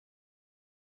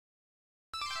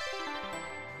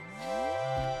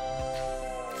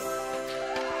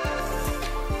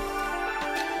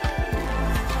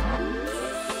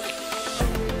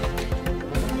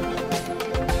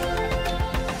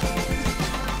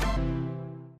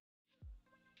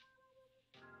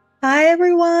Hi,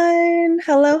 everyone.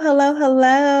 Hello, hello,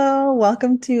 hello.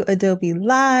 Welcome to Adobe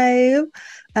Live.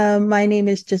 My name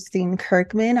is Justine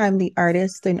Kirkman. I'm the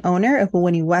artist and owner of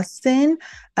Winnie Weston.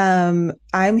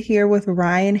 I'm here with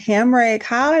Ryan Hamrick.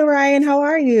 Hi, Ryan. How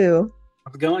are you?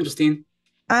 How's it going, Justine?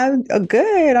 I'm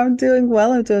good. I'm doing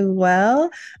well. I'm doing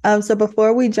well. So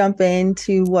before we jump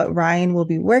into what Ryan will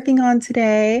be working on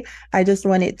today, I just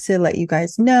wanted to let you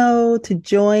guys know to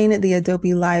join the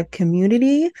Adobe Live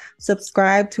community,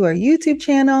 subscribe to our YouTube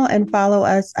channel, and follow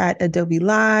us at Adobe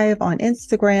Live on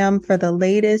Instagram for the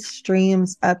latest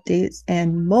streams, updates,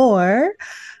 and more.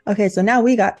 Okay, so now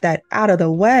we got that out of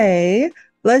the way.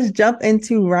 Let's jump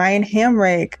into Ryan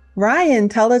Hamrick. Ryan,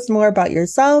 tell us more about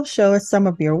yourself. Show us some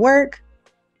of your work.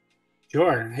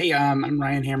 Sure. Hey, I'm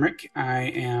Ryan Hamrick. I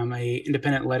am a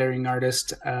independent lettering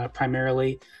artist,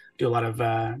 primarily. Do a lot of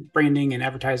branding and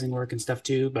advertising work and stuff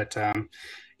too. But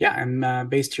yeah, I'm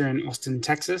based here in Austin,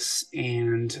 Texas,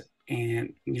 and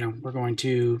we're going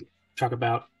to talk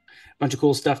about a bunch of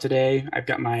cool stuff today. I've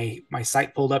got my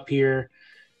site pulled up here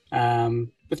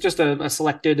with just a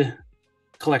selected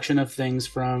collection of things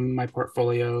from my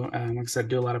portfolio. Like I said,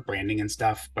 do a lot of branding and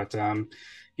stuff, but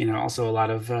also a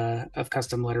lot of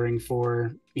custom lettering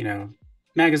for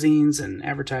magazines and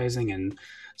advertising and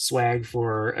swag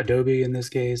for Adobe in this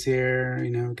case here.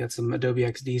 Got some Adobe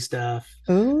XD stuff,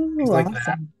 Ooh, things like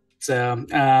that. awesome. So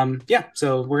yeah,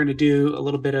 so we're gonna do a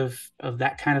little bit of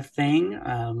that kind of thing.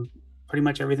 Pretty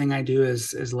much everything I do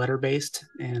is letter based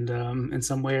and in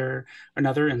some way or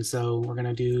another. And so we're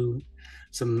gonna do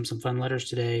some fun letters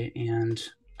today and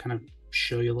kind of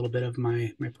show you a little bit of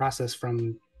my process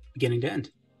from beginning to end.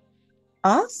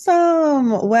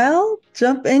 Awesome. Well,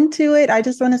 jump into it. I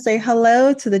just want to say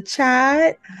hello to the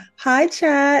chat. Hi,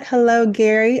 chat. Hello,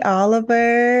 Gary,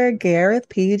 Oliver, Gareth,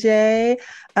 PJ.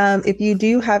 If you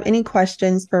do have any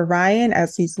questions for Ryan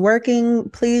as he's working,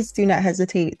 please do not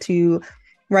hesitate to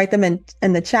write them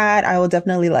in the chat. I will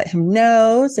definitely let him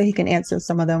know so he can answer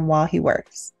some of them while he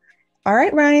works. All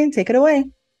right, Ryan, take it away.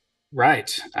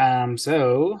 Right.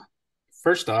 So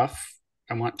first off,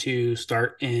 I want to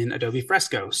start in Adobe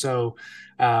Fresco. So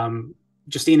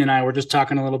Justine and I were just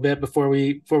talking a little bit before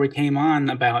we came on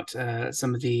about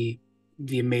some of the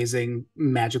amazing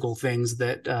magical things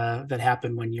that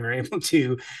happen when you're able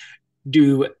to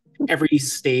do every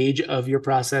stage of your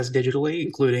process digitally,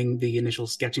 including the initial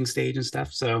sketching stage and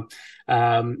stuff. So,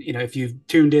 if you've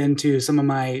tuned into some of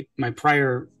my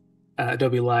prior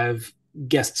Adobe Live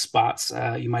guest spots,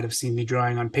 you might have seen me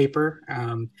drawing on paper.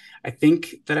 I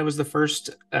think that I was the first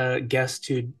guest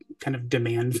to kind of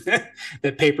demand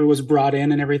that paper was brought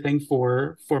in and everything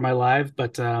for my live.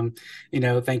 But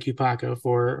thank you, Paco,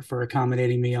 for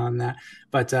accommodating me on that.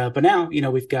 But now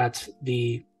we've got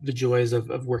the joys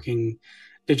of working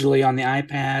digitally on the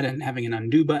iPad and having an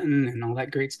undo button and all that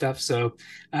great stuff. So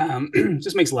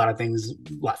just makes a lot of things a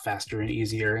lot faster and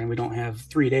easier. And we don't have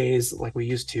 3 days like we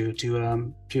used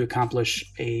to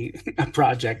accomplish a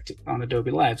project on Adobe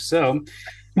Live. So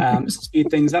this will speed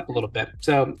things up a little bit.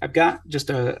 So I've got just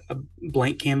a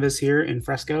blank canvas here in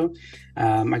Fresco.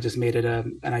 I just made it a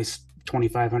nice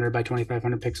 2500 by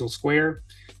 2500 pixel square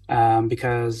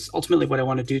because ultimately what I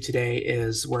want to do today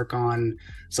is work on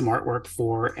some artwork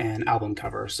for an album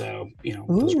cover. So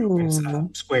those are always Ooh.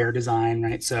 square design,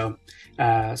 right? So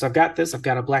I've got this. I've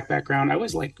got a black background. I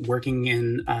always like working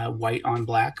in white on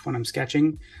black when I'm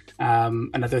sketching.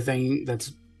 Another thing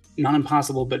that's not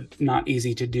impossible but not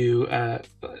easy to do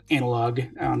analog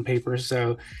on paper.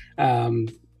 So I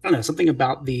don't know, something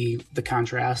about the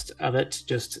contrast of it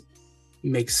just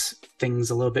makes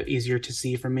things a little bit easier to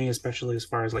see for me, especially as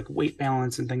far as like weight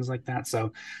balance and things like that.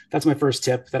 So that's my first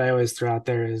tip that I always throw out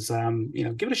there is,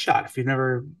 give it a shot. If you've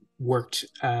never worked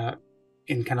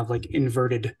in kind of like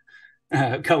inverted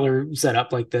color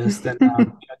setup like this, then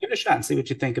give it a shot and see what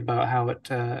you think about how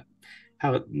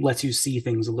it lets you see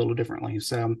things a little differently.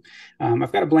 So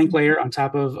I've got a blank layer on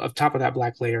top of that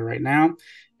black layer right now.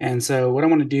 And so what I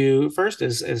want to do first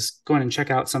is go in and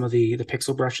check out some of the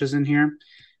pixel brushes in here.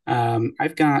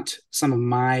 I've got some of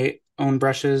my own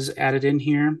brushes added in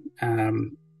here.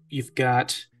 You've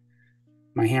got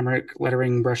my Hamrick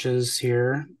lettering brushes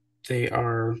here. They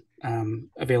are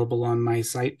available on my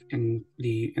site in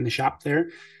the shop there.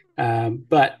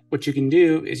 But what you can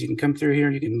do is you can come through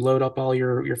here. You can load up all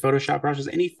your Photoshop brushes.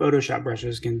 Any Photoshop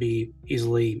brushes can be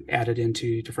easily added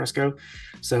into Fresco.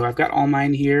 So I've got all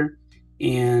mine here,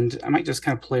 and I might just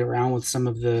kind of play around with some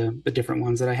of the different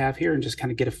ones that I have here, and just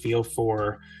kind of get a feel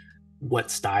for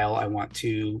what style I want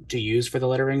to use for the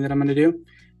lettering that I'm going to do.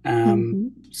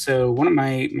 Mhm. So one of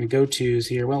my go-tos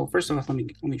here. Well, first off, let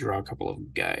me draw a couple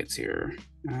of guides here.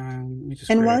 Let me just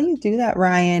And grab. while you do that,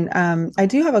 Ryan, I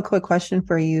do have a quick question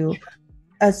for you.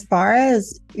 As far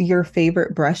as your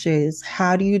favorite brushes,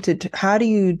 how do you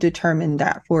determine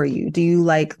that for you? Do you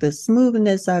like the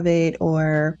smoothness of it,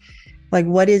 or like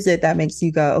what is it that makes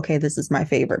you go, okay, this is my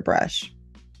favorite brush?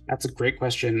 That's a great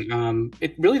question.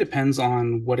 It really depends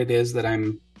on what it is that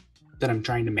I'm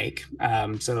trying to make.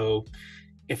 So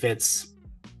if it's,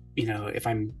 if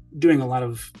I'm doing a lot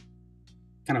of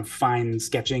kind of fine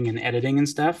sketching and editing and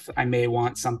stuff, I may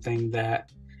want something that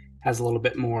has a little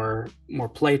bit more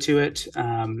play to it,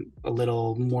 a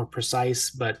little more precise,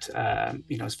 but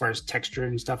as far as texture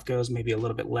and stuff goes, maybe a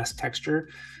little bit less texture,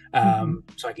 Mhm.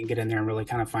 so I can get in there and really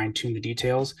kind of fine tune the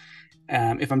details.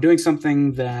 If I'm doing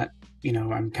something that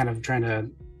I'm kind of trying to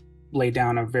lay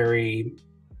down a very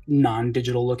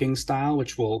non-digital looking style,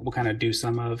 which we'll kind of do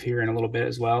some of here in a little bit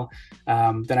as well,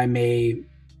 then I may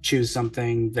choose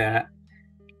something that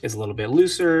is a little bit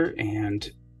looser and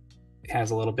has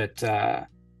a little bit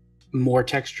more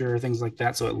texture, things like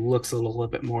that. So it looks a little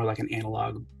bit more like an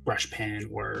analog brush pen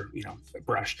or, a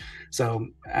brush. So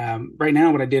right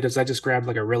now what I did is I just grabbed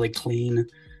like a really clean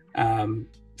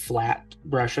flat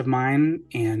brush of mine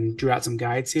and drew out some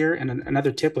guides here. And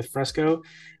another tip with Fresco,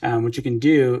 what you can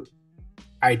do,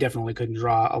 I definitely couldn't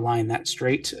draw a line that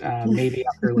straight. Maybe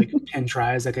after like 10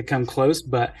 tries, I could come close.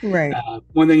 But Right.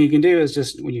 one thing you can do is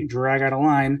just when you drag out a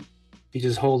line, you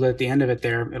just hold it at the end of it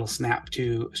there, it'll snap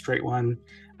to a straight one.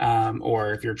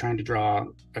 Or if you're trying to draw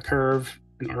a curve,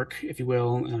 an arc, if you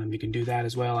will, you can do that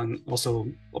as well. And also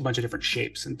a bunch of different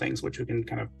shapes and things, which we can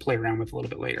kind of play around with a little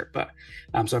bit later. But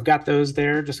so I've got those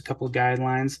there, just a couple of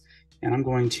guidelines. And I'm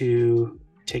going to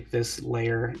take this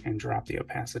layer and drop the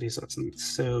opacity so it's not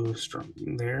so strong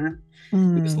there.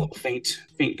 Just a Mm. little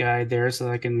faint guide there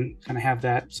so I can kind of have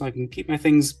that so I can keep my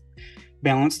things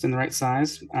balanced in the right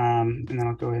size. And then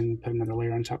I'll go ahead and put another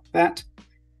layer on top of that.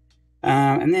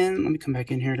 And then let me come back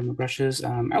in here to my brushes.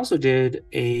 I also did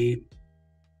a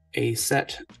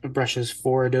set of brushes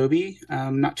for Adobe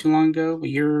not too long ago, a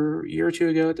year or two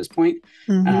ago at this point.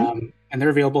 Hmm. And they're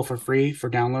available for free for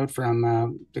download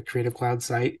from the Creative Cloud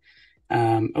site.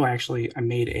 Actually, I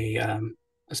made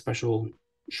a special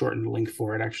shortened link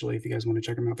for it. Actually, if you guys want to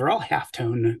check them out, they're all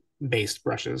halftone based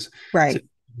brushes. So Right.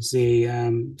 you see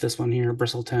this one here,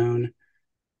 Bristletone.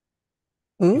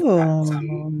 You've got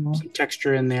Ooh, some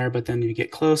texture in there, but then you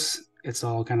get close, it's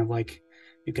all kind of like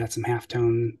you've got some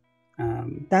halftone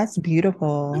that's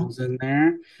beautiful. metals in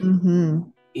there. Hmm.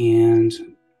 And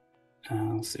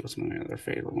let's see what's my other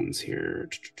favorite ones here.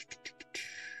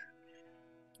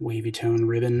 Wavy tone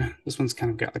ribbon. This one's kind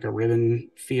of got like a ribbon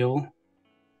feel.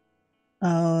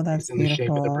 Oh, that's It's in the shape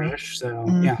of the beautiful. brush.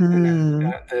 So yeah, and then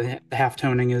Hmm. the half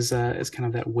toning is kind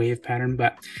of that wave pattern.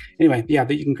 But anyway, yeah,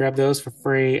 but you can grab those for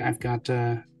free. I've got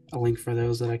a link for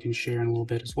those that I can share in a little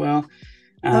bit as well.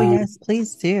 Oh, Um, yes,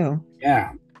 please do.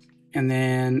 yeah, and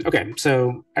then okay,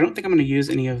 so I don't think I'm going to use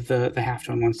any of the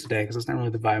halftone ones today because it's not really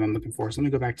the vibe I'm looking for. So let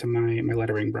me go back to my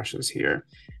lettering brushes here.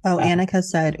 Oh, Uh, Annika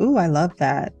said, "Ooh, I love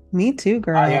that." Me too,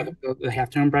 yeah, girl. the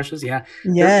halftone brushes, yeah,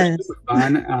 they're Yes. super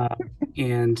fun.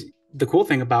 And the cool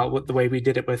thing about the way we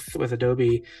did it with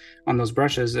Adobe on those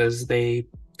brushes is they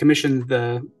commissioned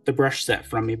the brush set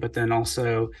from me, but then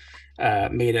also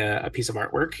made a piece of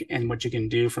artwork. And what you can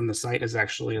do from the site is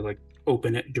actually like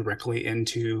open it directly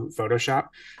into Photoshop,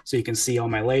 so you can see all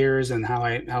my layers and how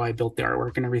I built the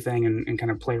artwork and everything, and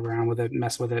kind of play around with it,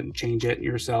 mess with it, and change it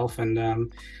yourself, and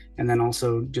then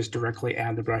also just directly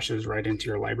add the brushes right into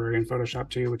your library in Photoshop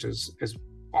too, which is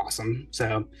awesome.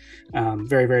 So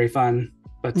very very fun.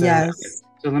 But Yes.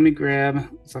 so let me grab.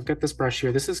 So I've got this brush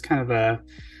here. This is kind of a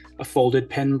folded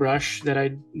pen brush that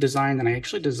I designed, and I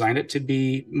actually designed it to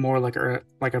be more like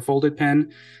a folded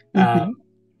pen, uh, Hmm.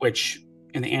 which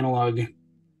in the analog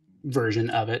version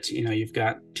of it, you've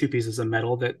got two pieces of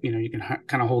metal that you can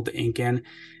kind of hold the ink in,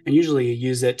 and usually you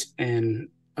use it in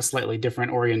a slightly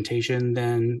different orientation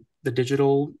than the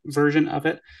digital version of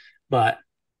it. But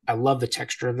I love the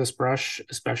texture of this brush,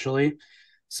 especially.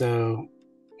 So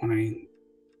when I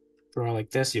draw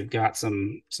like this, you've got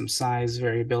some size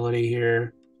variability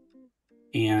here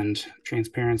and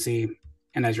transparency.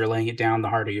 And as you're laying it down, the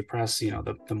harder you press,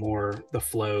 the more the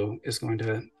flow is going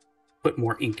to put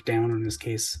more ink down. In this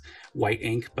case, white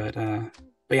ink, but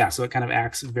yeah, so it kind of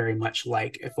acts very much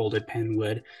like a folded pen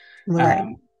would. Right.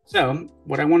 So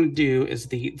what I want to do is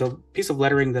the piece of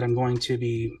lettering that I'm going to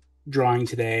be drawing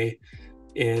today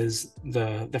is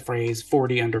the phrase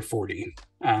 40 under 40.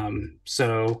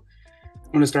 So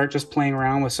I'm going to start just playing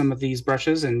around with some of these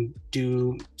brushes and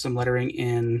do some lettering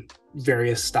in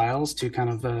various styles to kind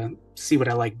of see what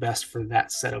I like best for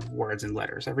that set of words and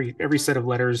letters. Every set of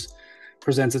letters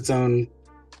presents its own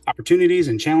opportunities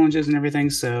and challenges and everything.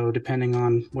 So depending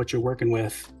on what you're working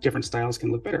with, different styles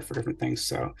can look better for different things.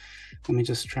 So let me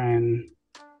just try and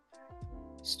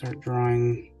start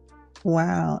drawing.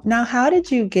 Wow. Now, how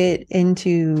did you get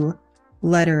into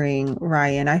lettering,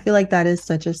 Ryan? I feel like that is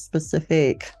such a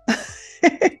specific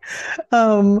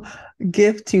um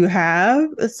gift to have.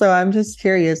 So I'm just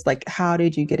curious, like, how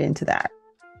did you get into that?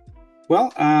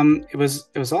 Well, it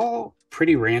was all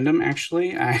pretty random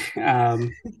actually.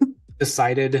 I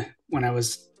decided when I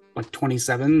was like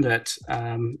 27 that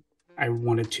I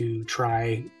wanted to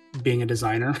try being a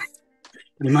designer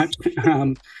pretty much.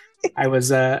 I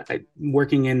was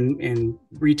working in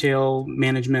retail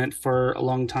management for a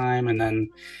long time, and then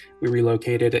we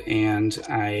relocated, and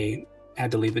I had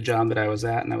to leave the job that I was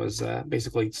at, and I was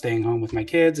basically staying home with my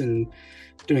kids and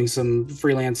doing some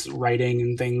freelance writing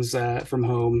and things from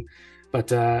home. But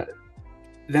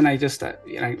then I just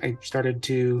I started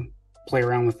to play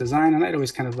around with design, and I'd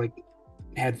always kind of like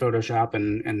had Photoshop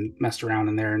and messed around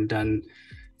in there and done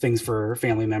things for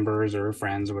family members or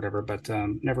friends or whatever, but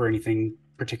never anything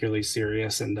particularly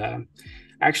serious. And I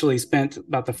actually spent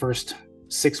about the first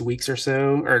 6 weeks or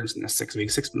so, or 6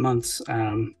 weeks, 6 months,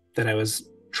 that I was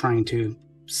trying to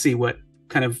see what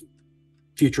kind of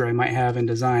future I might have in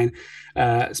design.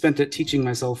 Spent it teaching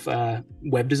myself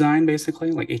web design,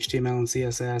 basically, like HTML and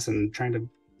CSS, and trying to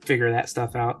figure that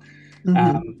stuff out.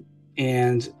 Hmm.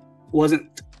 And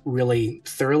wasn't really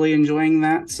thoroughly enjoying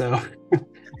that. So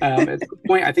at the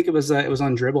point, I think it was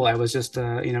on Dribble. I was just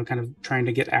kind of trying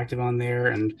to get active on there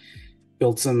and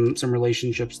build some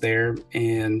relationships there,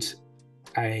 and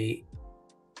I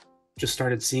just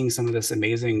started seeing some of this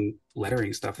amazing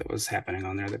lettering stuff that was happening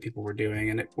on there that people were doing,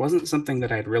 and it wasn't something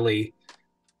that I'd really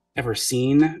ever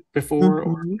seen before, Hmm.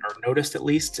 or noticed at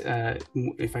least.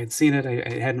 If I'd seen it,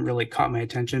 it hadn't really caught my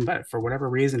attention, but for whatever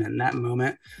reason, in that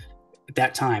moment, at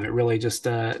that time, it really just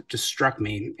struck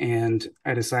me, and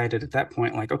I decided at that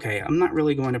point, like, okay, I'm not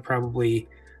really going to probably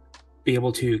be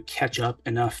able to catch up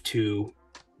enough to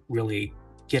really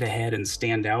get ahead and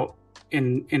stand out.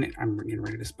 And I'm getting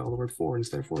ready to spell the word for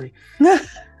instead of 40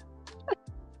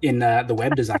 in the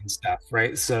web design stuff,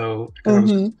 right? So because I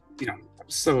was just, Hmm.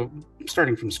 so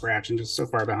starting from scratch and just so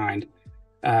far behind.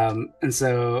 And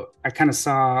so I kind of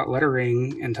saw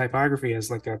lettering and typography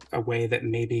as like a way that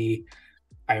maybe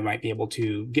I might be able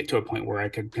to get to a point where I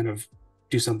could kind of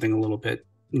do something a little bit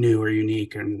new or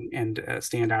unique and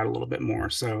stand out a little bit more.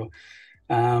 So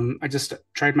I just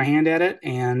tried my hand at it,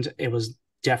 and it was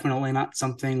definitely not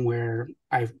something where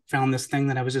I found this thing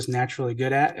that I was just naturally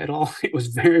good at all. It was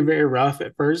very, very rough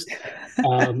at first.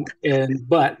 And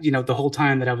but the whole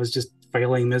time that I was just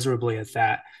failing miserably at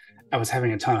that, I was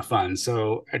having a ton of fun.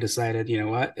 So I decided, you know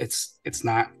what, it's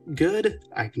not good.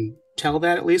 I can tell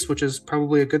that at least, which is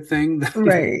probably a good thing that,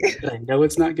 Right. that I know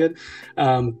it's not good.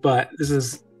 But this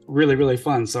is really, really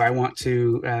fun. So I want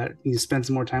to spend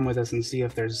some more time with us and see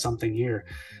if there's something here.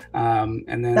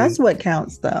 And then, That's what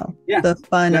counts, though. yeah, The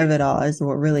fun of exactly. it all is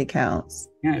what really counts.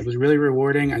 Yeah, it was really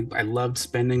rewarding. I loved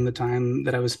spending the time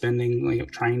that I was spending,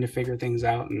 like, trying to figure things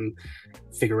out and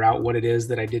figure out what it is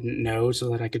that I didn't know so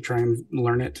that I could try and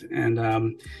learn it. And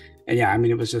yeah, I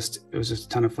mean, it was just a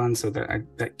ton of fun. So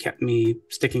that kept me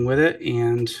sticking with it.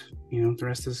 And, the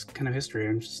rest is kind of history.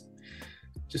 I'm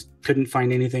just couldn't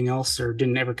find anything else, or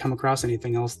didn't ever come across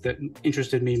anything else that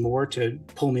interested me more to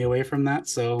pull me away from that.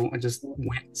 So I just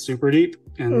went super deep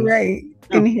and, Right.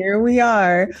 yeah. And here we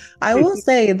are. I will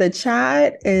say the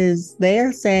chat is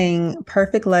they're saying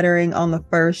perfect lettering on the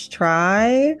first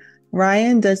try.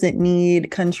 Ryan doesn't need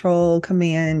Control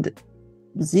Command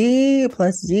Z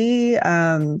plus Z.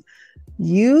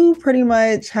 You pretty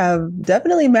much have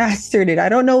definitely mastered it. I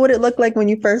don't know what it looked like when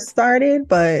you first started,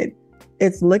 but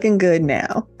it's looking good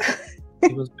now.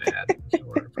 It was bad. I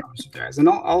promise you guys. And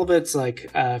all of it's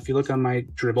like, if you look on my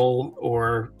Dribble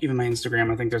or even my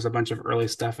Instagram, I think there's a bunch of early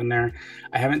stuff in there.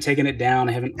 I haven't taken it down.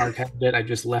 I haven't archived it. I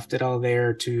just left it all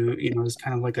there to, it's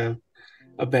kind of like a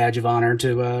badge of honor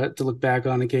to look back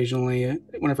on occasionally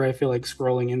whenever I feel like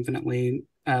scrolling infinitely.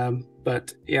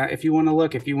 But yeah, if you want to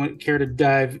look, if you want care to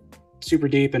dive super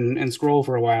deep and scroll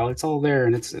for a while, it's all there,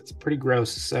 and it's pretty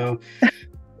gross. So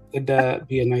it'd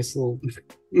be a nice little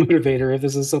motivator if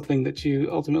this is something that you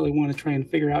ultimately want to try and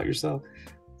figure out yourself.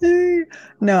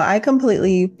 No, I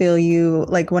completely feel you.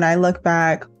 Like when I look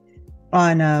back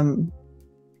on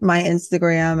my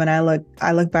Instagram and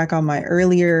I look back on my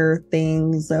earlier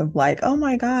things of like, oh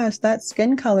my gosh, that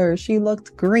skin color, she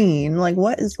looked green. Like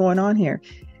what is going on here?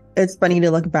 it's funny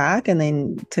to look back and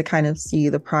then to kind of see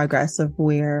the progress of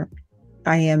where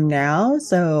I am now.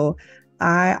 So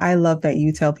I love that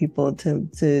you tell people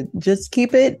to just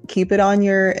keep it on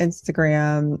your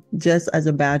Instagram just as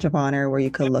a badge of honor where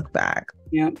you could look back.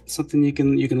 Yeah, something you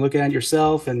can look at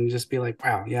yourself and just be like,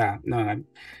 wow, yeah, no.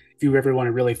 If you ever want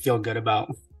to really feel good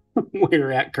about where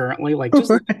you're at currently, like just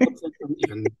look at Right. what's like from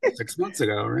even 6 months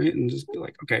ago, right? And just be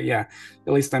like, okay, yeah,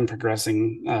 at least I'm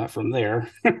progressing from there.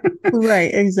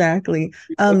 Right, exactly.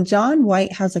 John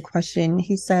White has a question.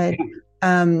 He said,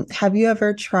 Yeah. have you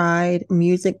ever tried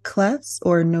music clefs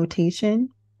or notation?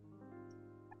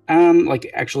 Like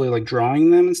actually like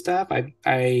drawing them and stuff.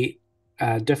 I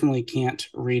definitely can't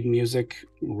read music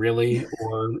really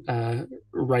or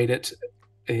write it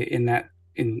in that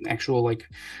in actual like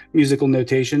musical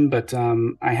notation, but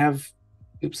I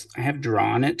have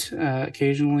drawn it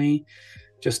occasionally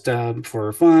just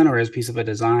for fun or as a piece of a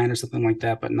design or something like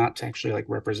that, but not to actually like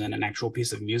represent an actual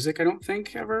piece of music, I don't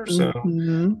think ever. So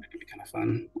Hmm. that could be kind of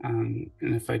fun. And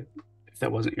if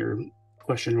that wasn't your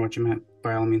question or what you meant,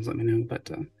 by all means let me know. But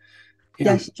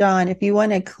yeah. Yes, John, if you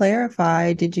want to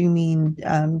clarify, did you mean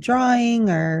drawing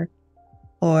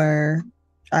or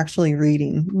actually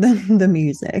reading the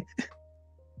music?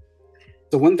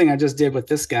 So one thing I just did with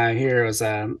this guy here was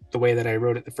the way that I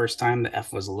wrote it the first time. The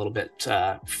F was a little bit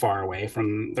far away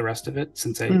from the rest of it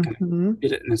since I kind of Hmm.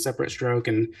 did it in a separate stroke,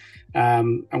 and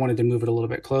I wanted to move it a little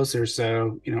bit closer.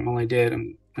 So all I did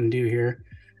and undo here,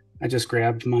 I just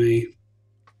grabbed my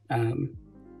um,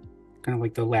 kind of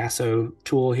like the lasso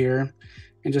tool here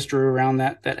and just drew around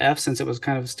that F since it was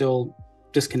kind of still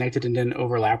disconnected and didn't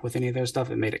overlap with any of their stuff.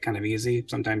 It made it kind of easy.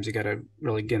 Sometimes you got to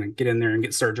really get in there and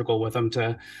get surgical with them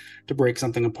to break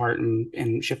something apart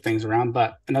and shift things around.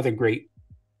 But another great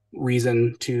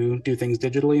reason to do things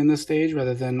digitally in this stage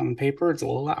rather than on paper. It's a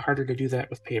lot harder to do that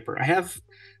with paper. I have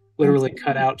literally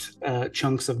cut Absolutely. out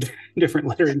chunks of different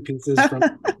lettering pieces from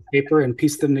paper and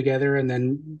pieced them together and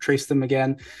then trace them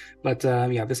again. But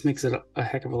yeah, this makes it a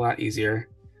heck of a lot easier.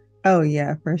 Oh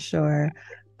yeah, for sure.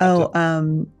 But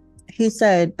Oh, he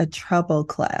said a treble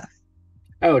clef.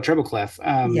 oh, treble clef.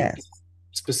 Yes.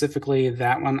 Specifically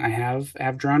that one I have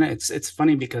drawn it. It's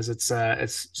funny because it's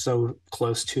so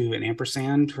close to an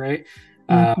ampersand, right?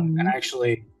 And Hmm. I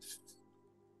actually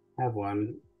have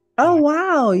one. Oh Uh,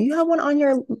 wow, you have one on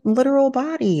your literal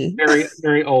body. very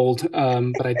very old,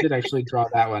 but I did actually draw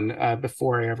that one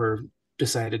before I ever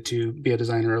decided to be a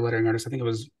designer or a lettering artist. I think it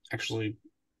was actually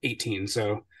 18,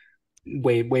 so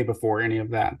way before any of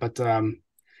that. But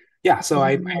yeah, so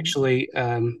I Mhm. actually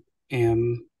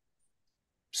am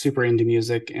super into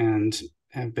music and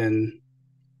have been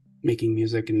making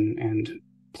music and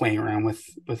playing around with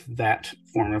that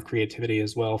form of creativity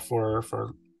as well for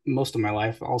most of my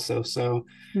life also. So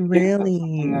yeah, that's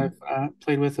something Really? that I've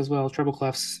played with as well. Treble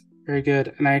clefs, very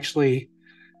good. And I actually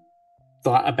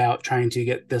thought about trying to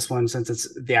get this one since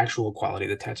it's the actual quality of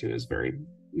the tattoo is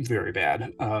very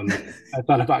bad. I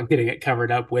thought about getting it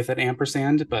covered up with an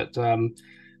ampersand, but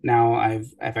now I've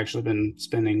actually been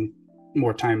spending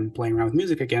more time playing around with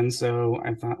music again. So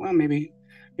I thought, well, maybe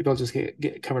I'll just get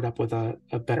it covered up with a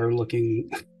better looking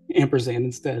ampersand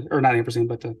instead, or not ampersand,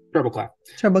 but the treble clef.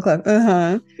 Treble clef.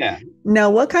 Uh-huh. Yeah, Now,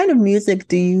 what kind of music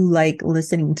do you like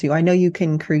listening to? I know you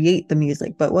can create the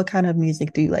music, but what kind of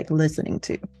music do you like listening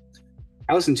to?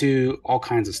 I listen to all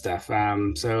kinds of stuff.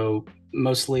 So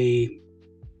mostly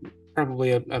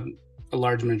probably a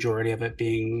large majority of it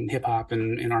being hip hop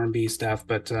and R&B stuff,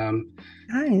 but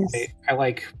Nice. I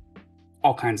like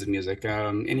all kinds of music.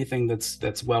 Anything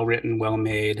that's well written, well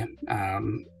made,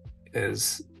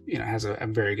 is has a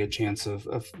very good chance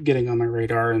of getting on my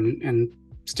radar and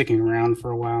sticking around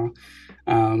for a while.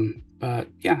 But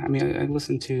yeah, I mean, I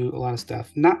listen to a lot of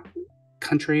stuff. Not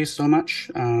country so much,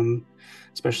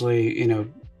 especially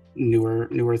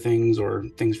newer things or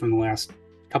things from the last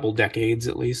couple decades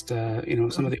at least.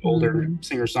 Some of the older Mhm.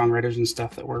 singer songwriters and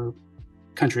stuff that were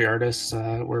country artists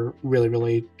were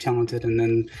really talented, and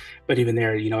then but even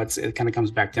there, it kind of comes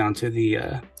back down to the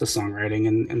songwriting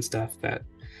and stuff that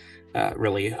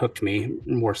really hooked me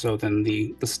more so than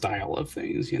the style of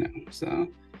things. So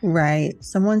Right.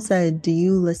 Someone said, do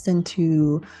you listen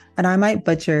to, and I might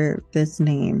butcher this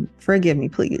name. Forgive me,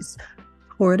 please.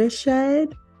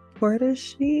 Portishead?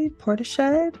 Portishead?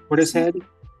 Portishead,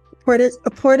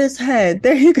 Portishead.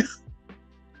 There you go.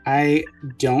 I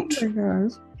don't Oh my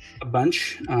gosh. a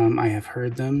bunch. I have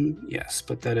heard them, yes,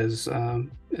 but that is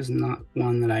not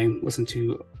one that I listen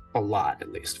to a lot,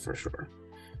 at least for sure.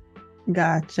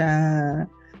 Gotcha.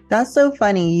 That's so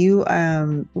funny. You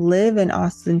live in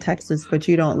Austin, Texas, but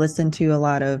you don't listen to a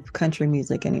lot of country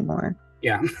music anymore.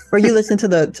 Yeah. Or you listen to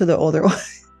the older one.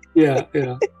 Yeah,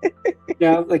 yeah.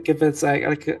 Yeah, like if it's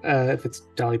if it's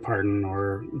Dolly Parton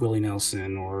or Willie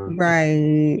Nelson or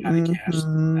Right. Johnny Cash, that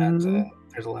Hmm.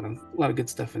 there's a lot of good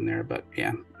stuff in there, but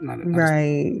yeah, not as much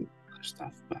Right. other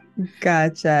stuff. But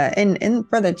Gotcha. And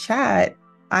for the chat,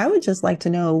 I would just like to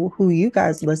know who you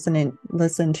guys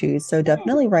listen to. So oh.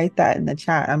 definitely write that in the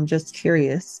chat. I'm just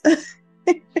curious.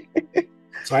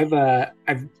 So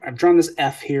I've drawn this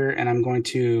F here, and I'm going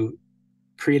to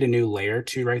create a new layer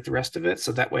to write the rest of it.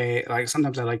 So that way, like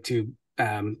sometimes I like to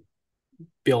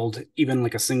build even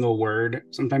like a single word,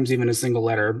 sometimes even a single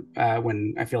letter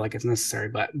when I feel like it's necessary,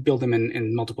 but build them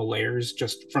in multiple layers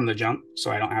just from the jump.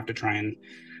 So I don't have to try and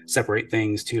separate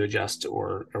things to adjust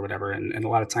or whatever. And a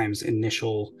lot of times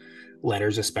initial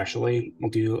letters, especially, I'll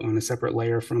do on a separate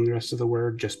layer from the rest of the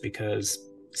word just because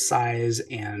size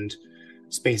and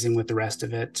spacing with the rest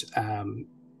of it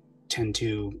tend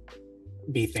to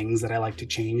be things that I like to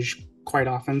change quite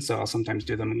often. So I'll sometimes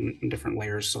do them in different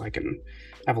layers so I can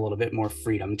have a little bit more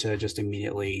freedom to just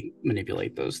immediately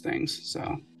manipulate those things. So,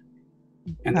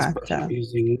 and this brush I'm Gotcha.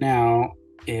 using now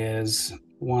is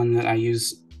one that I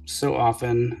use so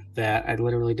often that I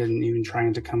literally didn't even try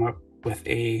to come up with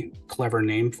a clever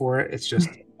name for it. It's just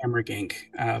Hamrick ink.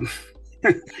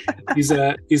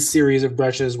 These series of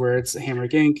brushes where it's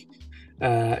Hamrick ink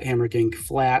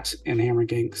flat and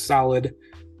Hamrick ink solid.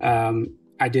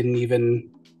 I didn't even,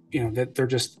 that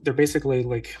they're basically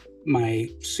like my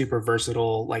super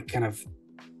versatile, like kind of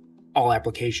all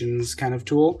applications kind of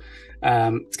tool.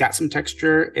 It's got some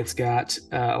texture. It's got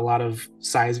a lot of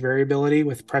size variability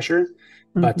with pressure,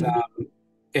 but Hmm.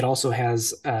 it also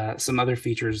has some other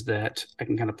features that I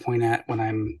can kind of point to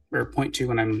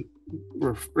when I'm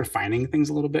refining things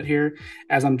a little bit here.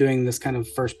 As I'm doing this kind of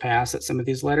first pass at some of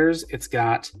these letters,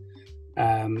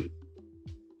 um,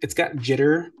 it's got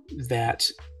jitter that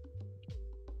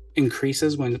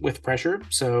increases when with pressure.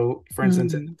 So, for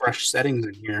instance, in the Hmm. brush settings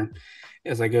in here,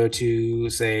 as I go to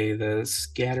say the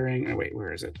scattering, oh wait,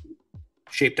 where is it?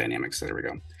 Shape dynamics. There we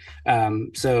go.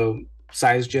 So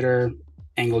size jitter,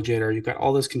 angle jitter, you've got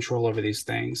all this control over these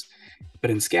things.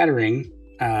 But in scattering,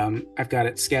 I've got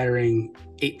it scattering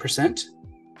 8%,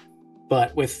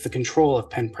 but with the control of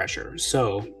pen pressure.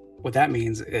 So what that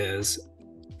means is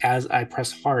as I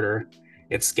press harder,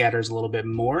 it scatters a little bit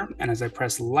more. And as I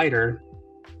press lighter,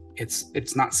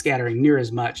 it's not scattering near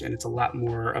as much, and it's a lot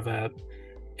more of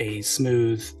a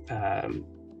smooth,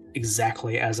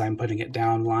 exactly as I'm putting it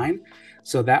down line.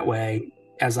 So that way,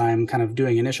 as I'm kind of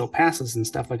doing initial passes and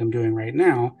stuff like I'm doing right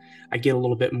now, I get a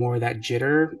little bit more of that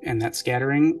jitter and that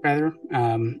scattering rather.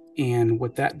 And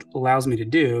what that allows me to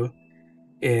do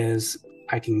is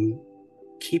I can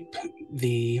keep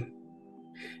the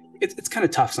it's kind of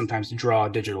tough sometimes to draw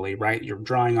digitally, right? You're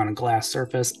drawing on a glass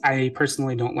surface. I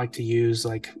personally don't like to use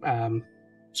like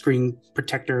screen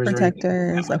protectors or anything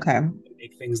that Protectors. would Okay.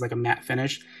 make things like a matte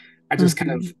finish. I just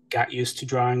kind of Hmm. got used to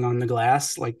drawing on the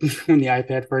glass, like when the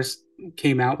iPad first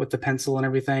came out with the pencil and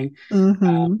everything. Hmm.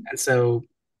 And so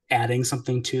adding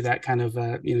something to that kind of,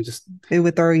 just It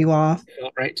would throw you off.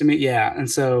 felt right to me. Yeah. And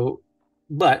so,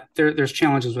 but there's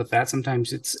challenges with that.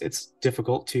 Sometimes it's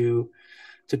difficult to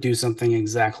do something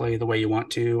exactly the way you want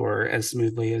to or as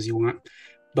smoothly as you want.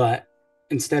 But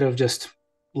instead of just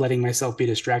letting myself be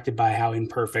distracted by how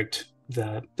imperfect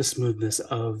the smoothness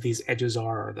of these edges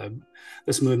are or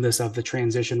the smoothness of the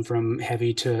transition from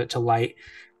heavy to light,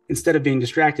 instead of being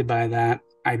distracted by that,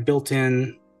 I built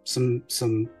in some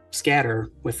scatter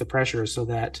with the pressure so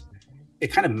that it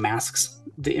kind of masks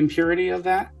the impurity of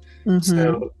that. Hmm.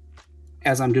 So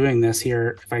as I'm doing this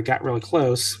here, if I got really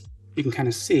close, you can kind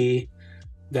of see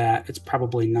that it's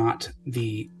probably not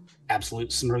the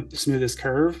absolute smoothest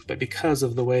curve, but because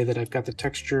of the way that I've got the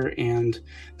texture and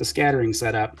the scattering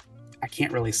set up, I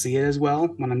can't really see it as well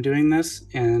when I'm doing this.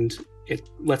 And it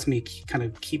lets me kind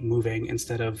of keep moving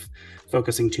instead of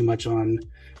focusing too much on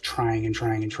trying and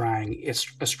trying and trying it's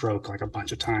a stroke like a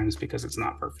bunch of times because it's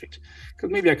not perfect.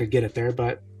 Because maybe I could get it there,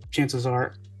 but chances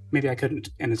are maybe I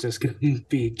couldn't. And it's just going to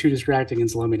be too distracting and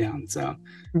slow me down. So,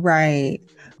 Right.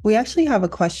 We actually have a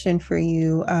question for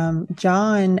you.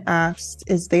 John asked,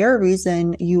 is there a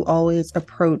reason you always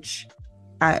approach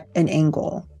at an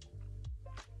angle?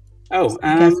 oh,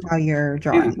 I guess while you're yeah.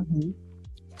 drawing. Mhm.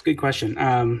 Good question.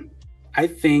 I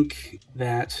think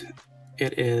that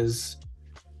it is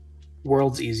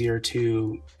worlds easier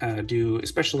to do,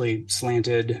 especially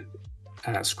slanted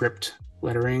script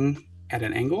lettering at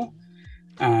an angle,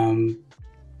 um,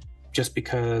 just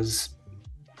because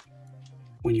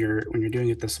when you're doing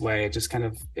it this way, it just kind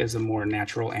of is a more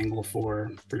natural angle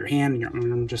for your hand and your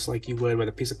arm, just like you would with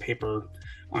a piece of paper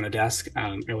on a desk.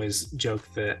 I always joke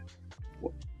that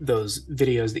those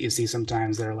videos that you see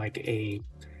sometimes that are like a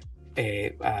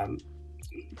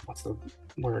what's the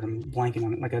word? I'm blanking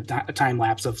on it. Like a time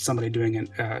lapse of somebody doing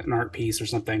an art piece or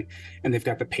something, and they've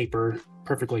got the paper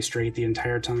perfectly straight the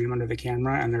entire time under the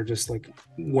camera, and they're just like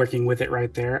working with it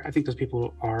right there. I think those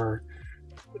people are,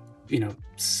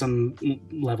 some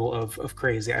level of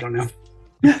crazy. I don't know.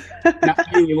 Not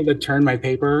being able to turn my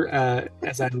paper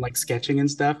as I'm like sketching and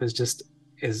stuff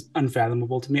is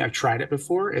unfathomable to me. I've tried it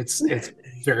before. It's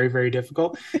very, very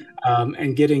difficult,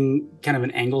 and getting kind of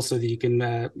an angle so that you can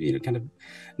kind of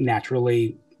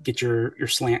naturally get your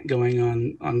slant going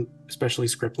on especially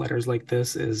script letters like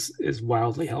this is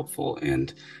wildly helpful.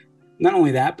 And not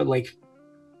only that, but like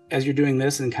as you're doing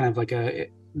this and kind of like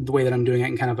the way that I'm doing it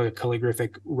in kind of a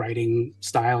calligraphic writing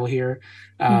style here,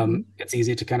 Mhm. it's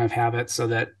easy to kind of have it so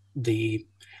that the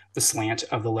slant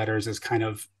of the letters is kind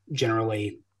of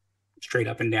generally straight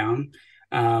up and down.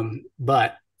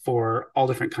 But for all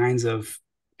different kinds of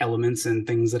elements and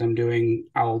things that I'm doing,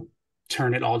 I'll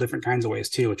turn it all different kinds of ways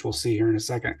too, which we'll see here in a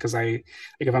second. Because like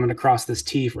if I'm going to cross this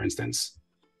T, for instance,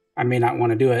 I may not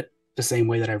want to do it the same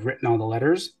way that I've written all the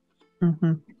letters.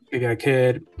 Mhm. Maybe I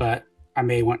could, but I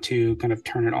may want to kind of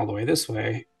turn it all the way this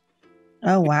way.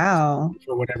 Oh, wow.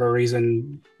 For whatever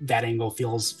reason, that angle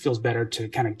feels better to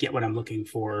kind of get what I'm looking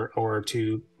for, or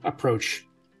to approach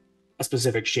a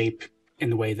specific shape in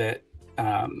the way that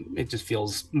it just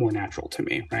feels more natural to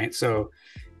me, right? So,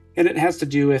 and it has to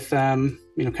do with kind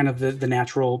of the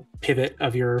natural pivot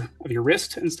of your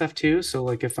wrist and stuff too. So,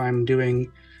 like if I'm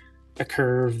doing a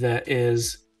curve that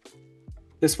is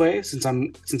this way, since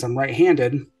I'm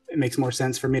right-handed, it makes more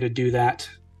sense for me to do that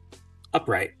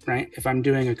upright, right? If I'm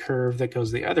doing a curve that goes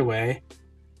the other way,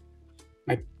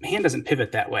 my hand doesn't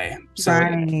pivot that way, so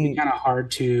it'd be Right. kind of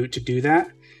hard to do that.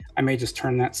 I may just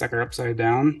turn that sucker upside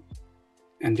down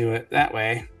and do it that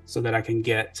way so that I can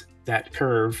get that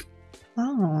curve a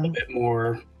Oh, bit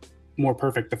more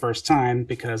perfect the first time,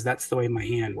 because that's the way my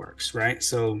hand works, right?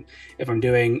 So if I'm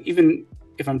doing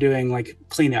like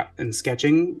cleanup and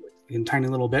sketching in tiny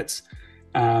little bits,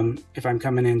 if I'm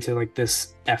coming into like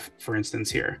this F, for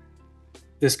instance, here,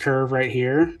 this curve right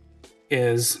here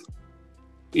is,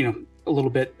 a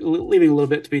little bit, leaving a little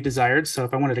bit to be desired. So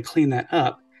if I wanted to clean that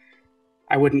up,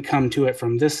 I wouldn't come to it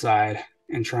from this side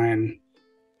and try and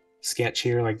sketch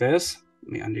here like this.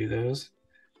 Let me undo those.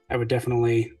 I would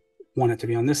definitely want it to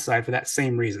be on this side for that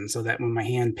same reason, so that when my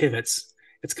hand pivots,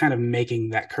 it's kind of making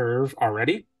that curve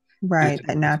already, and right. it That makes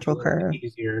it a natural little bit curve.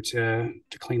 easier to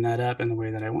clean that up in the way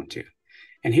that I want to.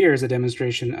 And here's a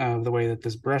demonstration of the way that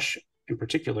this brush in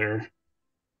particular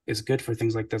is good for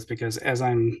things like this, because as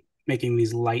I'm making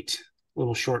these light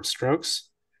little short strokes,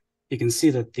 you can see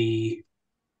that the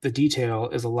detail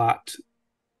is a lot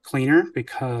cleaner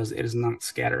because it is not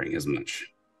scattering as much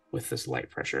with this light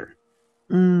pressure.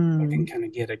 I can Mm, kind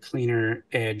of get a cleaner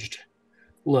edged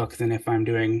look than if I'm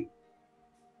doing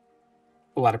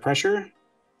a lot of pressure.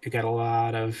 You got a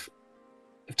lot of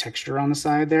texture on the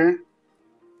side there.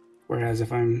 Whereas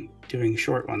if I'm doing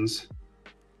short ones,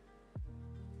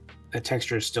 the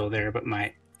texture is still there, but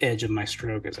my edge of my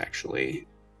stroke is actually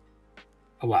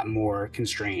a lot more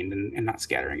constrained and not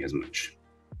scattering as much.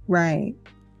 right.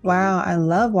 Um, Wow. I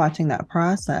love watching that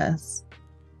process.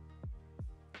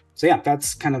 so yeah,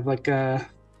 that's kind of like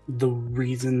the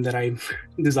reason that I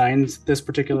designed this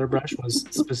particular brush, was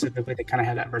specifically to kind of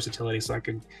have that versatility, so I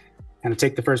could kind of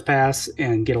take the first pass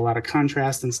and get a lot of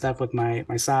contrast and stuff with my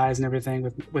size and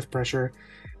everything with pressure,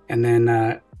 and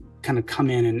then kind of come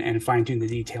in and fine tune the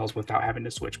details without having to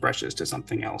switch brushes to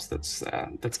something else that's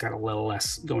got a little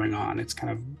less going on. It's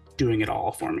kind of doing it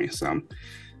all for me. So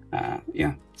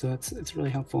yeah, so it's really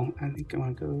helpful. I think I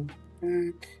want to go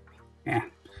back. Yeah,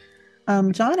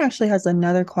 John actually has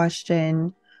another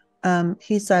question.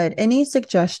 He said, any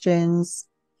suggestions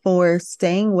for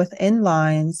staying within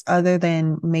lines other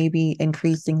than maybe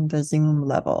increasing the zoom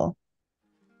level?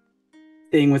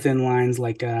 staying within lines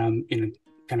like kind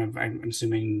of, I'm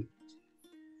assuming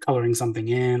coloring something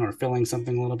in or filling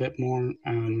something a little bit more.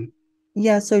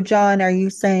 Yeah, so John, are you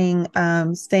saying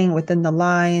staying within the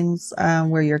lines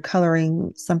where you're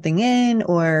coloring something in,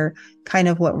 or kind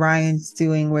of what Ryan's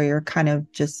doing where you're kind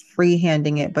of just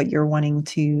freehanding it, but you're wanting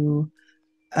to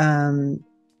um,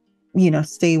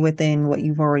 stay within what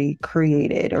you've already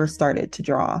created or started to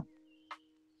draw?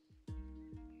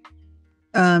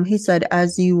 He said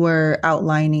as you were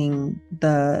outlining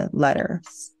the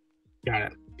letters. Got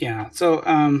it. Yeah. So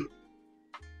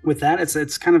with that,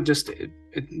 it's kind of just,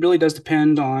 it really does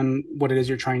depend on what it is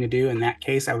you're trying to do. In that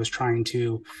case, I was trying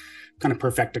to kind of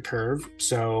perfect a curve.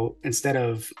 So instead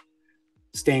of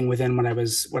staying within what I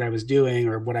was doing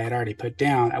or what I had already put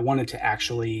down, I wanted to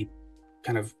actually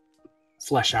kind of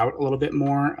flesh out a little bit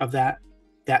more of that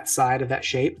side of that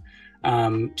shape,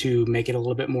 to make it a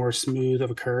little bit more smooth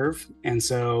of a curve. And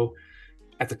so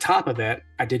at the top of it,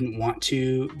 I didn't want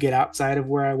to get outside of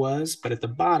where I was, but at the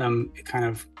bottom, it kind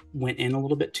of went in a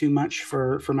little bit too much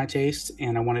for my taste,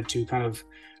 and I wanted to kind of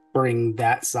bring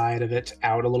that side of it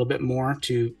out a little bit more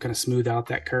to kind of smooth out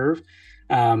that curve.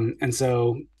 And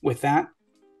so with that,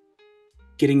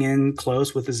 getting in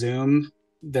close with the zoom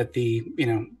that the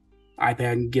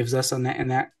iPad gives us on that in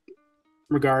that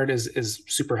regard is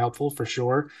super helpful for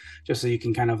sure, just so you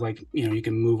can kind of like you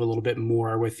can move a little bit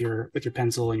more with your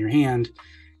pencil in your hand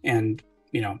and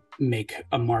make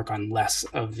a mark on less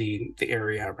of the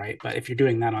area, right? But if you're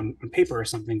doing that on paper or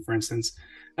something, for instance,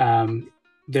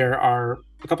 there are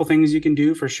a couple things you can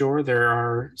do for sure. There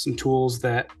are some tools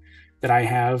that I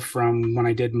have from when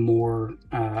I did more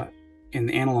in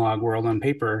the analog world on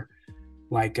paper,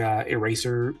 like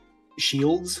eraser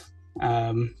shields.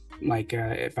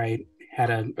 If I had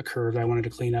a curve I wanted to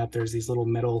clean up, there's these little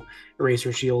metal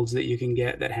eraser shields that you can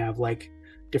get that have like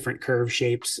different curve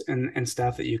shapes and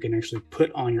stuff that you can actually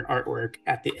put on your artwork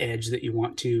at the edge that you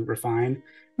want to refine,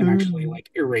 and actually Mm. like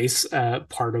erase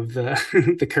part of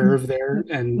the the curve there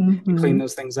and clean Mm-hmm.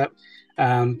 those things up.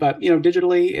 But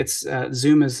digitally, it's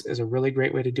zoom is a really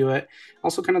great way to do it.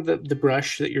 Also, kind of the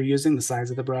brush that you're using, the size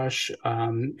of the brush.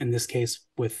 In this case,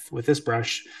 with this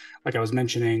brush, like I was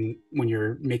mentioning, when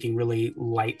you're making really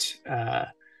light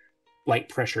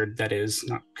pressured, that is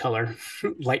not color,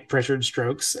 light pressured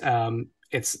strokes,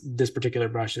 it's this particular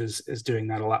brush is doing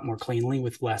that a lot more cleanly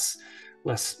with less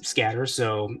scatter.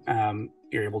 So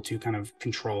you're able to kind of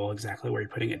control exactly where you're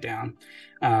putting it down.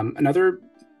 Another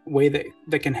way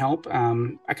that can help,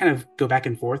 I kind of go back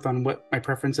and forth on what my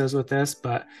preference is with this,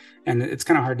 and it's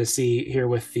kind of hard to see here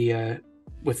with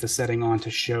the setting on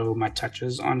to show my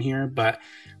touches on here, but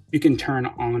you can turn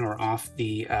on or off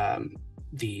the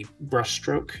brush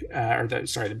stroke,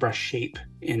 the brush shape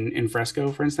in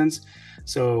Fresco, for instance.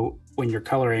 So when you're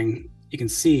coloring, you can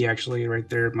see actually right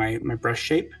there my brush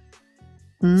shape.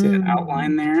 See that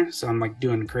outline Mm. there? So I'm like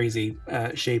doing crazy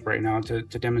shape right now to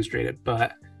demonstrate it,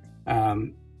 but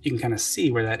you can kind of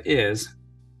see where that is.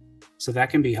 So that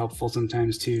can be helpful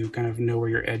sometimes to kind of know where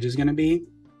your edge is going to be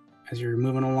as you're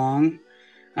moving along.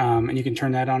 And you can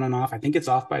turn that on and off. I think it's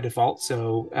off by default.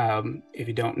 So if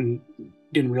you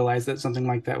didn't realize that something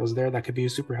like that was there, that could be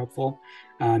super helpful.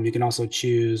 You can also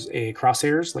choose a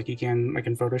crosshairs like you can like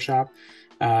in Photoshop,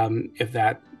 if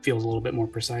that feels a little bit more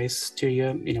precise to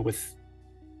you. With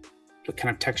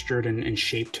kind of textured and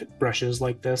shaped brushes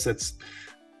like this, it's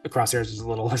the crosshairs is a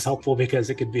little less helpful because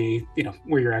it could be,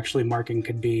 where you're actually marking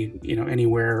could be,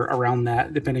 anywhere around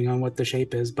that, depending on what the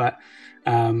shape is. But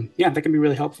yeah, that can be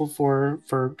really helpful for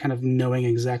kind of knowing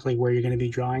exactly where you're going to be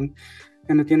drawing.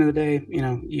 And at the end of the day,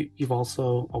 you've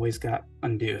also always got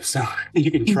undo, so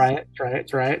you can try it, try it,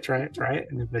 try it, try it, try it,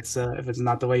 and if it's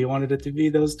not the way you wanted it to be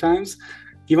those times,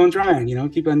 keep on trying.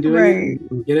 Keep undoing it Right.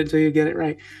 and get it till you get it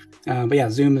right. But yeah,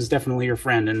 Zoom is definitely your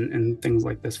friend in things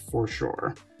like this for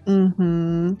sure.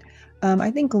 Mm-hmm. I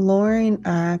think Lauren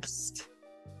asked,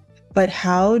 but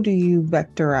how do you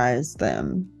vectorize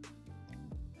them?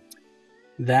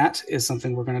 That is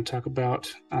something we're going to talk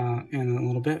about in a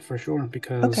little bit for sure,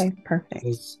 because Okay, perfect.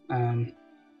 is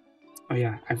oh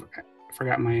yeah, I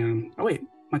forgot my oh wait,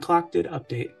 my clock did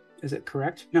update. Is it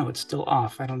correct? No, it's still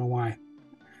off. I don't know why.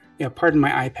 Yeah, pardon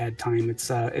my iPad time.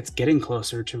 It's getting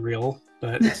closer to real,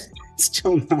 but it's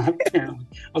still not apparently.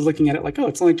 I was looking at it like, oh,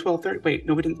 it's only 12:30. Wait,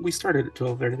 no, we didn't. We started at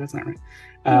 12:30. That's not right.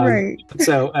 Right.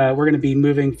 So we're going to be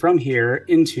moving from here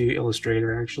into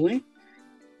Illustrator actually,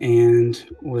 and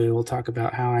we will talk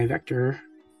about how I vector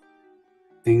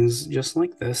things just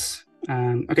like this.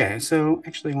 Okay, so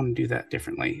actually, I want to do that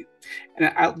differently,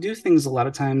 and I'll do things a lot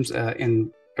of times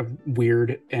in a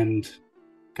weird and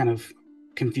kind of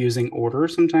confusing order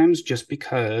sometimes, just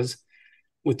because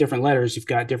with different letters, you've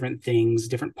got different things,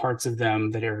 different parts of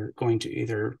them that are going to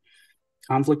either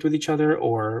conflict with each other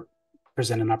or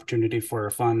present an opportunity for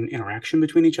a fun interaction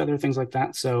between each other, things like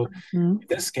that. So Mhm. in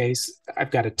this case,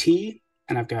 I've got a T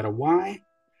and I've got a Y,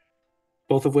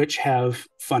 both of which have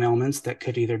fun elements that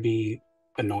could either be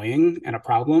annoying and a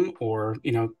problem, or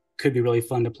could be really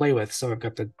fun to play with. So I've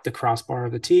got the crossbar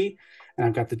of the T and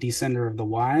I've got the descender of the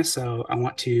Y. So I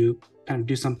want to kind of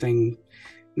do something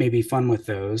maybe fun with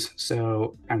those.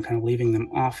 So I'm kind of leaving them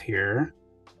off here.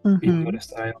 You'll Mhm. notice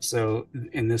that I also,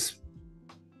 in this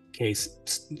case,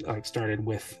 like started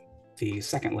with the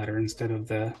second letter instead of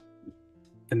the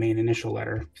main initial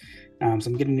letter. So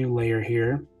I'm getting a new layer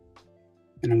here,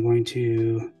 and I'm going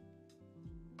to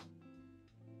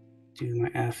do my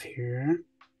F here.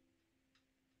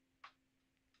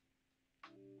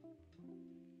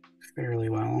 fairly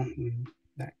well.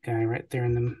 That guy right there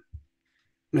in the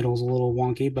middle is a little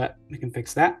wonky, but we can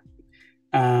fix that.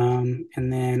 And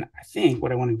then I think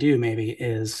what I want to do maybe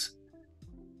is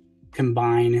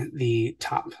combine the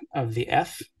top of the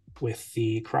F with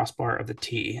the crossbar of the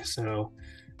T. So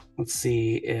let's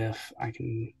see if I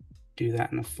can do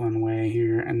that in a fun way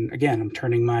here. And again, I'm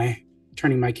turning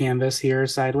my canvas here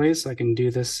sideways so I can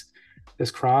do this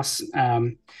cross.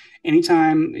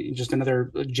 Anytime, just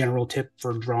another general tip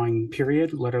for drawing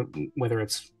period, whether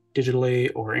it's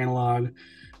digitally or analog,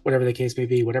 whatever the case may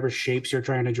be, whatever shapes you're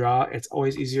trying to draw, it's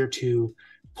always easier to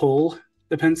pull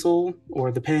the pencil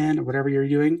or the pen or whatever you're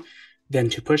doing than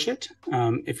to push it.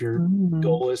 If your Mm.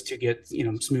 goal is to get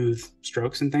smooth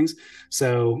strokes and things,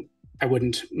 so I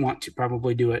wouldn't want to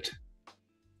probably do it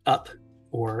up,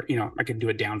 or I could do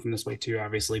it down from this way too,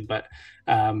 obviously, but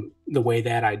the way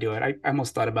that I do it, I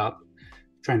almost thought about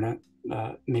trying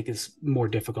to make this more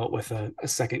difficult with a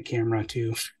second camera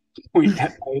to point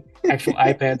at my actual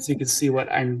iPad so you can see what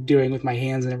I'm doing with my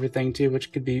hands and everything too,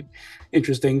 which could be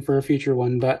interesting for a future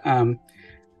one. But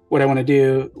what I want to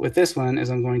do with this one is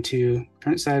I'm going to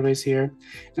turn it sideways here,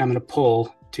 and I'm going to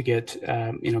pull to get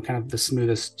kind of the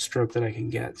smoothest stroke that I can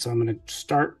get. So I'm going to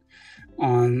start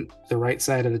on the right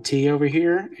side of the T over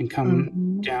here and come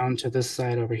Mhm. down to this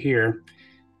side over here,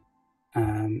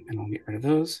 and I'll get rid of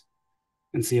those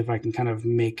and see if I can kind of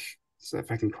so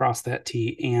if I can cross that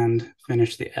T and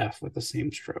finish the F with the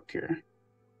same stroke here.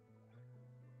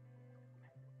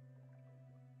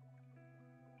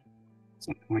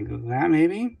 Something like that,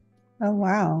 maybe. Oh,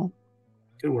 wow.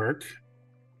 Could work.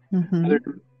 Hmm. Other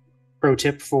pro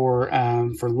tip for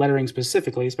lettering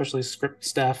specifically, especially script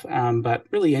stuff, but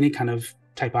really any kind of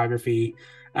typography,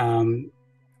 um,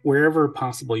 wherever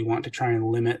possible, you want to try and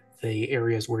limit the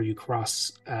areas where you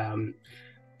cross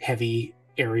heavy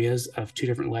areas of two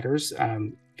different letters.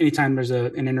 Anytime there's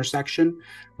an intersection,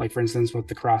 like for instance with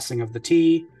the crossing of the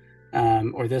T,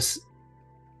 or this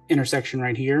intersection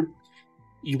right here,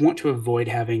 you want to avoid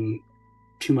having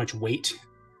too much weight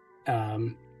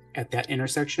um, at that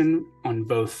intersection on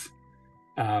both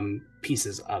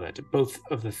pieces of it, both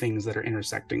of the things that are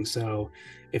intersecting. So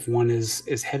if one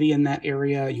is heavy in that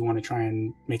area, you want to try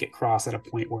and make it cross at a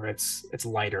point where it's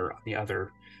lighter on the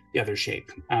other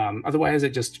shape. Otherwise, it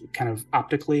just kind of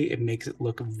optically it makes it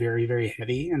look very very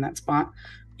heavy in that spot,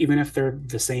 even if they're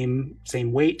the same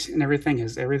weight and everything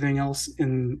as everything else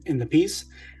in the piece.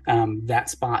 That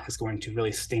spot is going to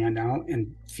really stand out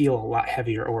and feel a lot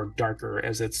heavier or darker,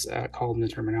 as it's called in the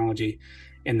terminology,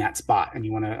 in that spot, and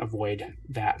you want to avoid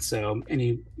that. So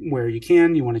anywhere you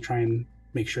can, you want to try and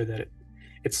make sure that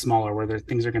it's smaller where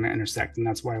things are going to intersect. And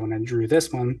that's why when I drew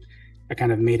this one, I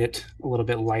kind of made it a little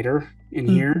bit lighter in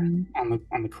here Hmm.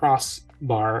 on the cross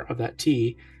bar of that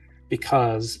T,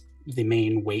 because the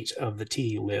main weight of the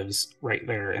T lives right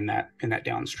there in that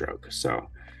downstroke. So uh,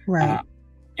 Right.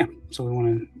 yeah, so we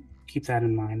want to keep that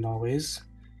in mind always.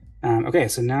 Okay,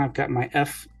 so now I've got my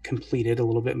F completed a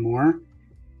little bit more,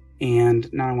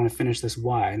 and now I want to finish this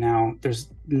Y. Now, there's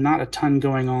not a ton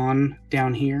going on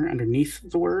down here underneath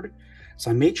the word, so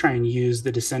I may try and use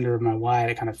the descender of my Y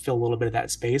to kind of fill a little bit of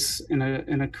that space in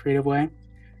a creative way.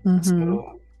 Hmm.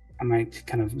 So I might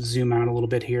kind of zoom out a little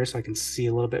bit here so I can see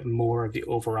a little bit more of the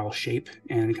overall shape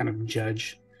and kind of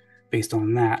judge based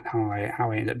on that how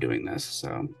I end up doing this.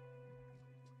 So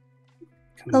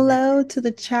come over. Hello to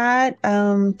the chat.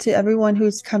 To everyone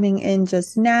who's coming in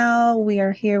just now, we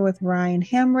are here with Ryan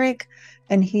Hamrick,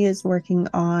 and he is working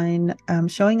on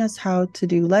showing us how to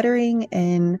do lettering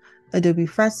in Adobe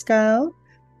Fresco.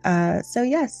 So,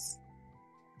 yes,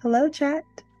 hello, chat.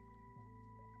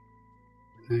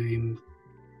 I'm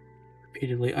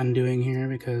repeatedly undoing here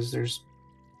because there's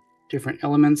different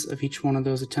elements of each one of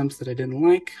those attempts that I didn't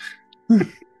like. I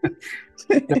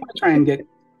want to try and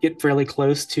get fairly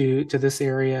close to this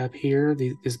area up here,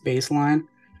 this baseline.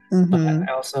 But Hmm.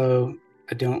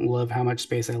 I don't love how much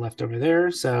space I left over there.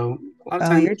 So a lot of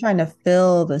Oh, times, you're trying to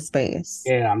fill the space.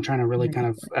 yeah, I'm trying to really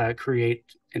kind Right. of create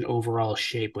an overall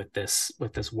shape with this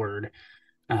word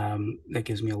that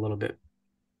gives me a little bit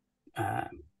uh,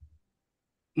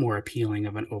 more appealing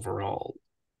of an overall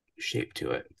shape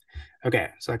to it. Okay,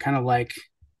 so I kind of like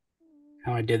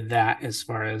how I did that as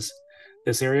far as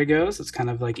this area goes. It's kind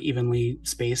of like evenly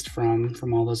spaced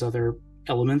from all those other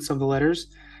elements of the letters.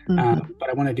 Hmm. But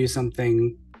I want to do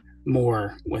something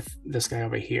more with this guy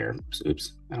over here.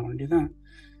 Oops, I don't want to do that.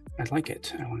 I like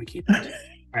it. I want to keep it.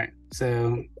 All right,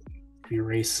 so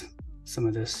erase some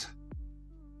of this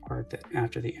part that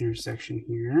after the intersection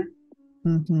here.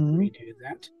 Hmm. Redo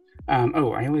that.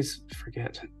 Oh, I always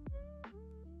forget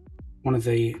one of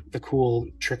the cool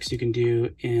tricks you can do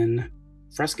in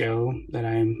Fresco that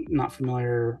I'm not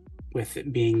familiar with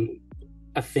it being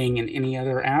a thing in any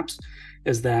other apps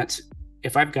is that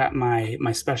if I've got my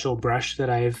special brush that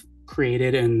I've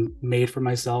created and made for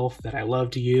myself that I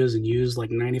love to use and use like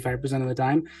 95% of the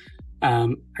time,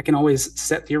 I can always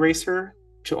set the eraser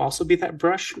to also be that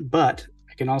brush, but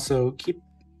I can also keep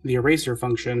the eraser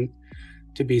function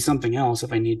to be something else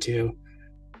if I need to.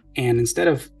 And instead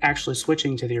of actually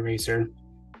switching to the eraser,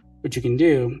 what you can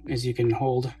do is you can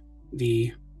hold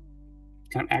the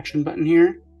kind of action button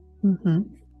here Hmm.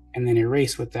 and then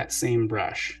erase with that same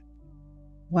brush.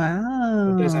 It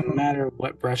Wow. doesn't matter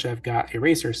what brush I've got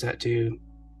eraser set to,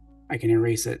 I can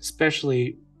erase it,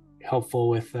 especially helpful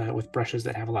with brushes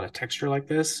that have a lot of texture like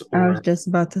this, I was or just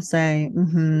about to say, you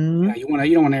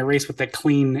don't want to erase with that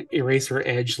clean eraser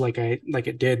edge like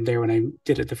it did there when I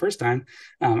did it the first time.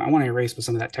 I want to erase with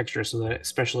some of that texture so that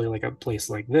especially like a place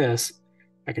like this,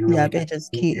 I can really Yep, kind it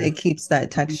just of here. it keeps that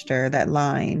texture, that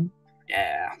line,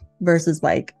 Yeah, versus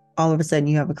like all of a sudden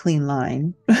you have a clean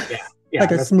line, yeah, like yeah. a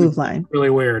That's smooth line. really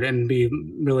weird and be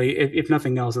really, if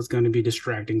nothing else, it's going to be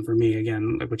distracting for me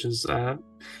again, which is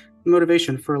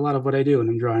motivation for a lot of what I do when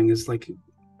I'm drawing is like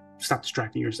stop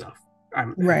distracting yourself.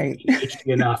 I'm Right.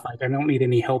 ADHD enough. Like I don't need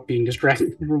any help being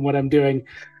distracted from what I'm doing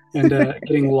and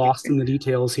getting lost in the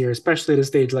details here, especially at a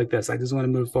stage like this. I just want to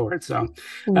move forward. So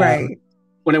Right.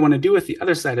 what I want to do with the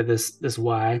other side of this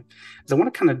Y is I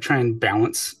want to kind of try and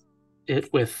balance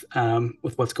it with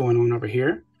what's going on over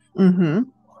here.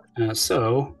 Mm-hmm.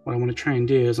 So what I want to try and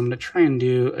do is I'm going to try and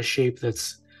do a shape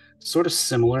that's sort of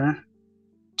similar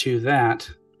to that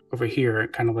over here,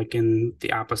 kind of like in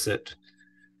the opposite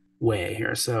way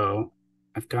here. So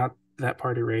I've got that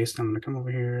part erased. I'm going to come over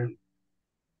here.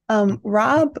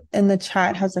 Rob in the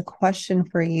chat has a question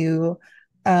for you.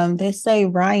 They say,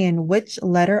 Ryan, which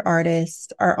letter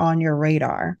artists are on your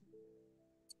radar?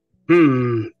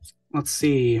 Hmm. Let's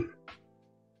see.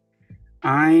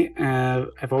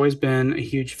 I've always been a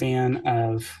huge fan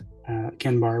of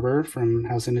Ken Barber from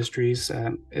House Industries.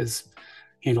 Is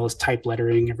handle his type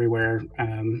lettering everywhere.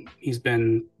 He's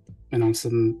been an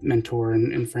awesome mentor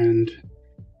and friend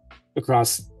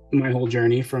across my whole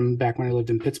journey from back when I lived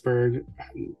in Pittsburgh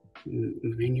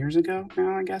 9 years ago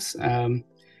now, I guess.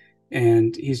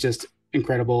 And he's just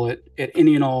incredible at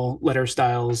any and all letter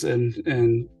styles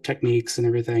and techniques and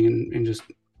everything, and just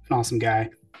an awesome guy.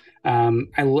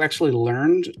 I actually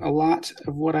learned a lot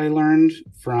of what I learned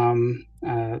from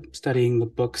studying the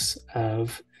books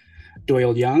of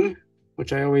Doyle Young,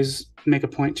 which I always make a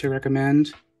point to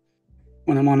recommend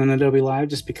when I'm on an Adobe Live,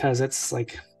 just because it's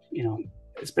like, you know,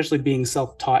 especially being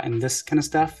self-taught and this kind of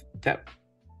stuff, that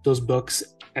those books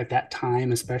at that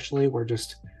time especially were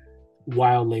just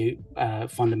wildly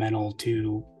fundamental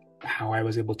to how I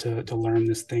was able to learn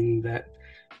this thing that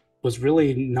was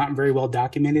really not very well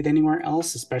documented anywhere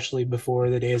else, especially before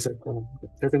the days of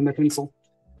Turpin the Pencil,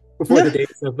 before the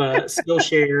days of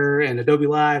Skillshare and Adobe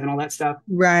Live and all that stuff.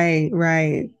 Right,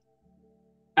 right.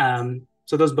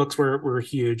 So those books were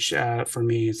huge for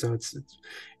me. So if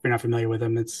you're not familiar with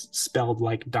them, it's spelled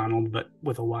like Donald but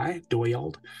with a Y,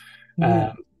 Doyle. Yeah.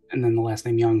 Uh, and then the last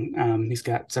name Young. He's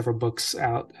got several books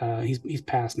out. He's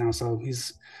passed now, so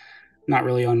he's not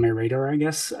really on my radar, I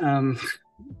guess,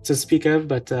 to speak of.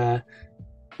 But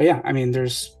yeah, I mean,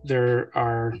 there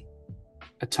are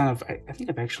a ton of. I think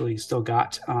I've actually still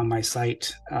got on my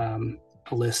site a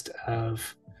list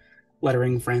of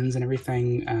lettering friends and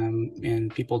everything,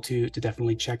 and people to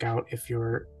definitely check out if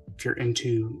you're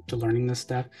into to learning this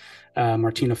stuff.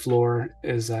 Martina Floor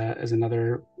is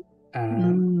another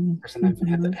person I've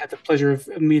Mm-hmm. had the pleasure of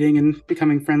meeting and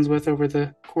becoming friends with over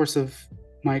the course of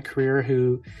my career,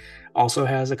 who also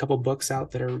has a couple books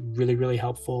out that are really, really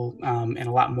helpful and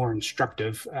a lot more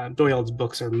instructive. Doyle's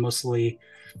books are mostly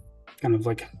kind of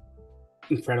like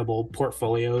incredible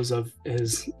portfolios of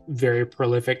his very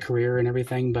prolific career and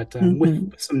everything, but with Mm-hmm.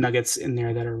 some nuggets in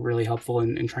there that are really helpful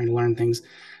in trying to learn things.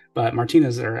 But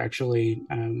Martinez are actually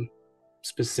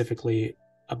specifically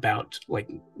about like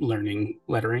learning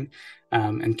lettering,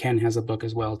 and Ken has a book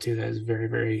as well too that is very,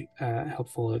 very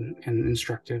helpful and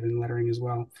instructive in lettering as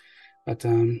well. But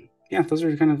yeah, those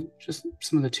are kind of just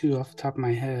some of the two off the top of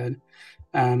my head.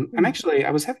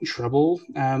 I was having trouble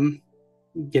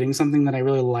getting something that I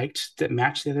really liked that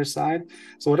matched the other side.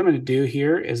 So what I'm going to do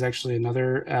here is actually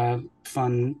another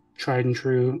fun, tried and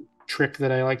true trick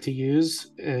that I like to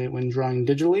use when drawing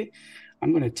digitally.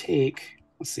 I'm going to take,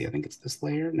 let's see, I think it's this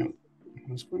layer. No,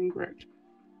 I was incorrect.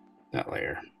 That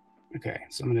layer. Okay,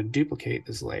 so I'm going to duplicate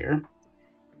this layer.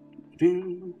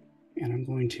 And I'm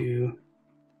going to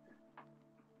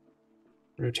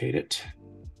rotate it.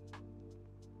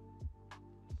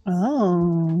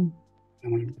 Oh. I'm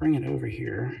going to bring it over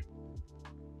here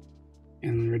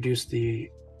and reduce the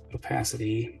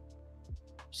opacity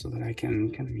so that I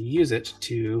can kind of use it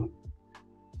to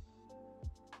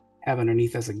have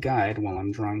underneath as a guide while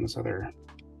I'm drawing this other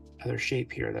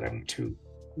shape here that I want to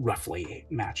roughly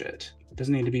match it. It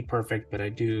doesn't need to be perfect, but I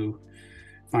do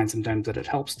find sometimes that it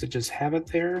helps to just have it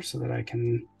there so that I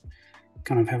can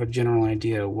kind of have a general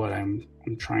idea of what I'm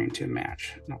trying to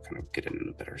match. And I'll kind of get it in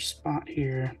a better spot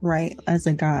here. Right, as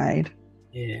a guide.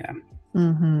 Yeah.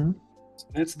 Mm-hmm. So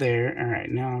that's there. All right,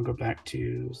 now I'll go back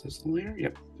to, is this the layer?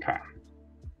 Yep. Okay.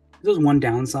 There's one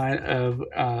downside of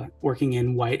working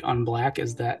in white on black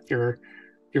is that your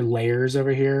layers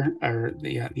over here are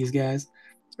these guys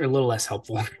are a little less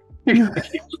helpful. Yeah,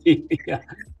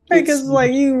 Because it's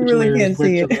like you which really layers can't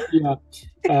see which it.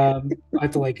 yeah. I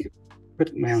have to like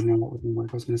put, well, no, that wouldn't work.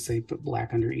 I was going to say put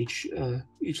black under each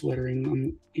lettering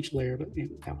on each layer, but yeah,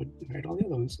 that would hide all the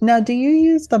other ones. Now, do you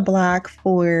use the black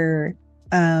for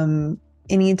um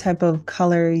any type of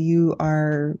color you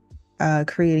are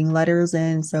creating letters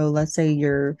in? So let's say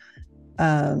you're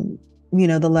um,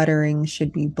 the lettering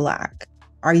should be black.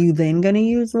 Are you then going to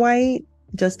use white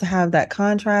just to have that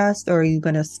contrast, or are you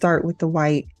going to start with the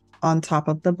white on top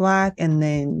of the black and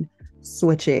then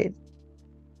switch it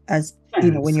as,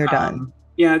 when Depends. you're done?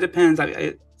 Yeah, it depends.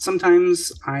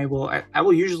 Sometimes I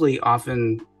will usually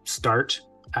often start,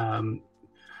 um,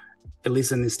 at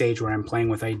least in the stage where I'm playing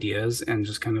with ideas and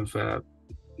just kind of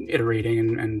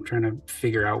iterating and trying to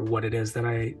figure out what it is that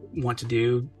I want to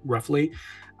do roughly.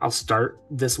 I'll start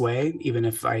this way, even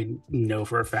if I know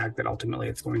for a fact that ultimately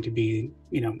it's going to be,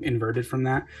 inverted from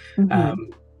that. Mm-hmm. Um,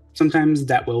 Sometimes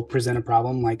that will present a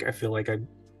problem. Like I feel like I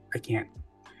can't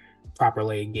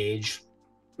properly gauge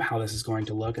how this is going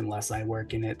to look unless I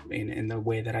work in it in the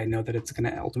way that I know that it's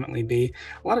going to ultimately be.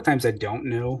 A lot of times I don't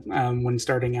know when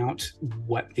starting out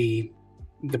what the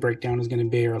breakdown is going to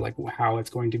be or like how it's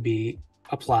going to be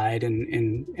applied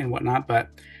and whatnot. But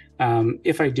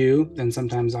if I do, then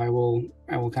sometimes I will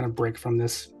kind of break from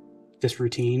this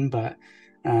routine. But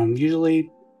usually,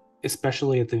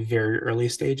 especially at the very early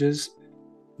stages,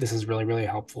 this is really really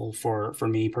helpful for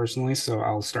me personally, so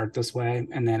I'll start this way,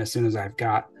 and then as soon as I've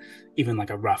got even like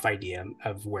a rough idea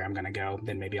of where I'm going to go,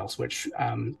 then maybe I'll switch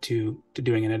to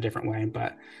doing it in a different way.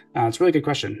 But it's a really good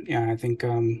question. Yeah, I think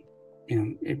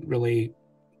it really,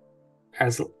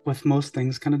 as with most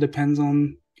things, kind of depends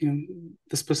on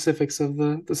the specifics of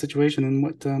the situation and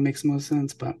what makes most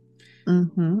sense. But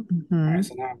Mm-hmm. all right, Mm-hmm.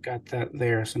 so now I've got that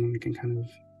there, so now we can kind of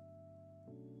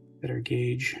better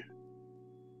gauge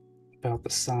about the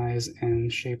size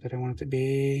and shape that I want it to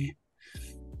be.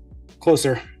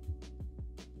 Closer.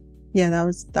 Yeah,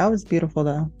 that was beautiful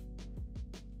though.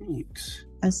 Thanks.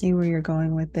 I see where you're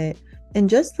going with it. And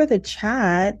just for the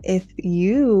chat, if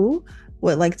you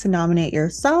would like to nominate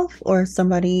yourself or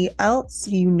somebody else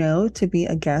to be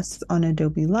a guest on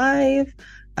Adobe Live,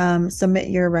 submit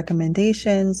your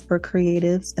recommendations for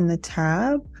creatives in the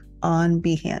tab on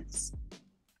Behance.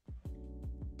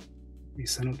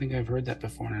 Yes, I don't think I've heard that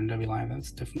before on Adobelive.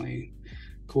 That's definitely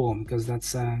cool because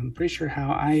that's I'm pretty sure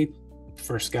how I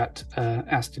first got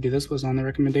asked to do this was on the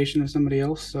recommendation of somebody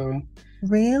else. So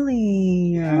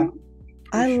Really? yeah,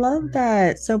 I pretty love sure.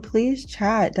 that. So please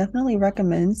chat, definitely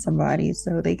recommend somebody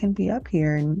so they can be up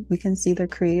here and we can see their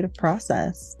creative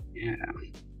process. Yeah,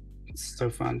 it's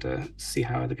so fun to see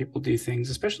how other people do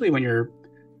things, especially when you're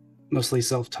mostly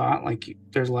self-taught. Like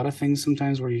there's a lot of things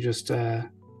sometimes where you just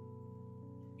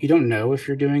you don't know if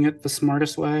you're doing it the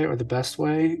smartest way or the best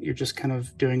way. You're just kind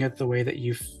of doing it the way that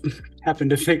you've happened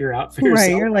to figure out for Right.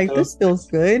 yourself. You're like, So this feels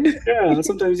good. yeah,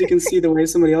 sometimes you can see the way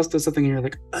somebody else does something, and you're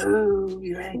like, "Oh,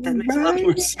 you're right. That makes a lot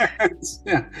more Right. sense."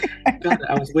 Yeah, God,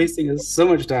 I was wasting so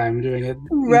much time doing it not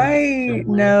the Right. same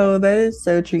way. No, that is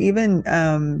so true. Even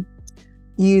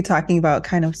you talking about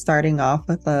kind of starting off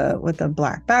with a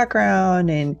black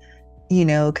background and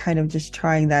kind of just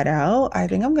trying that out. I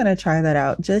think I'm gonna try that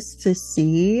out just to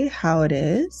see how it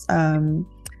is.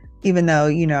 Even though,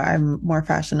 I'm more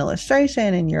fashion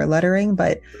illustration and you're lettering,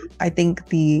 but I think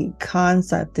the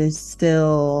concept is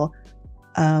still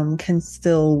can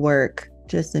still work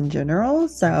just in general.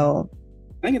 So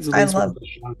I think it's at I least worth love, a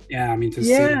shot. Yeah, I mean, to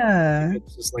see if yeah.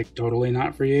 it's just like totally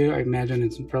not for you. I imagine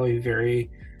it's probably very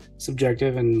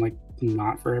subjective and like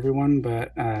not for everyone,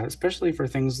 but especially for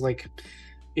things like,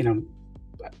 you know,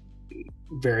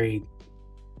 very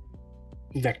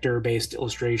vector based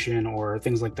illustration or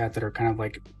things like that that are kind of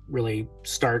like really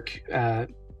stark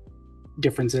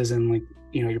differences in like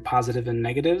your positive and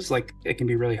negatives. Like it can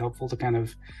be really helpful to kind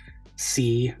of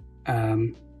see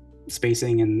um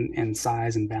spacing and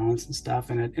size and balance and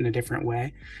stuff in a different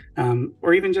way.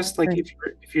 Or even just like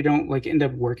if you don't like end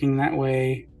up working that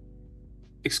way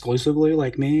exclusively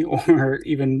like me, or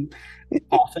even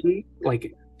often,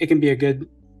 like it can be a good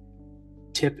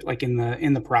tip like in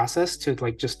the process to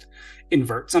like just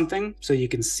invert something so you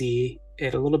can see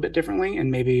it a little bit differently,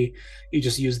 and maybe you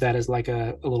just use that as like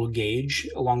a little gauge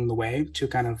along the way to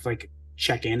kind of like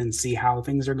check in and see how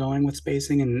things are going with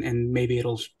spacing, and maybe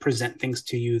it'll present things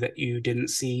to you that you didn't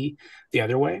see the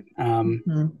other way.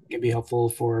 Mhm. It can be helpful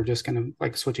for just kind of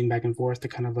like switching back and forth to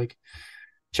kind of like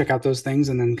check out those things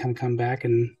and then kind of come back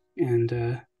and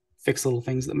fix little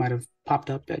things that might have popped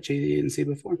up that you didn't see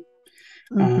before.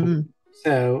 Um, Mhm.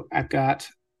 so I've got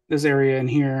this area in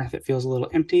here that feels a little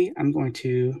empty. I'm going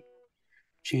to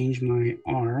change my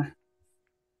R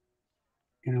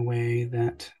in a way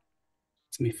that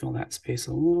lets me fill that space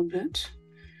a little bit.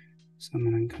 So I'm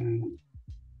going to kind of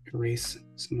erase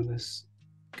some of this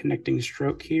connecting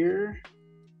stroke here.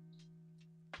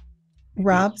 Maybe,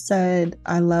 Rob said,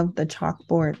 I love the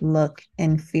chalkboard look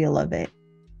and feel of it.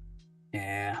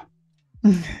 yeah.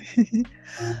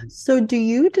 Um, So, do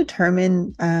you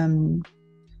determine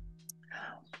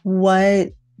what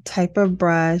type of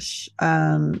brush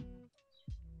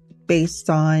based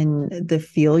on the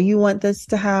feel you want this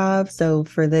to have? So,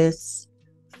 for this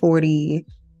 40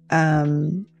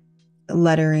 um,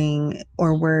 lettering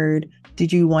or word,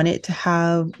 did you want it to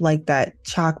have like that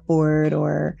chalkboard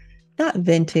or not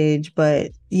vintage,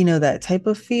 but that type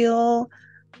of feel?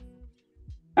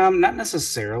 Not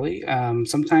necessarily.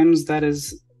 Sometimes that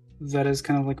is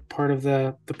kind of like part of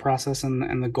the process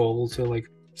and the goal to like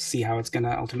see how it's going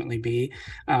to ultimately be.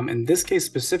 In this case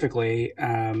specifically,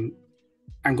 I'm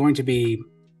going to be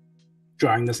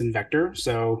drawing this in vector,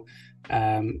 so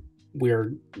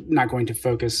we're not going to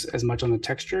focus as much on the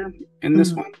texture in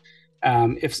this Mhm.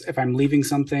 one. If I'm leaving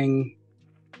something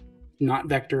not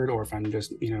vectored, or if I'm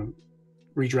just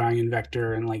redrawing in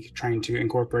vector and like trying to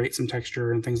incorporate some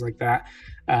texture and things like that,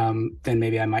 then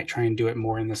maybe I might try and do it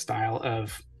more in the style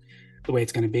of the way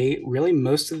it's going to be. Really,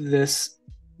 most of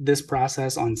this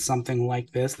process on something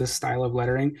like this style of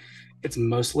lettering, it's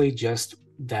mostly just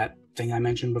that thing I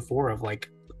mentioned before of like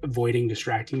avoiding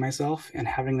distracting myself, and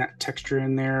having that texture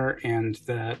in there and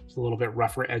the little bit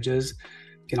rougher edges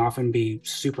can often be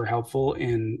super helpful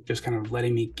in just kind of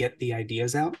letting me get the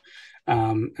ideas out.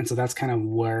 And so that's kind of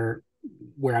where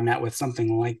I'm at with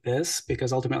something like this,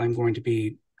 because ultimately I'm going to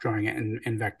be drawing it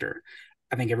in vector.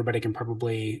 I think everybody can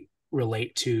probably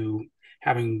relate to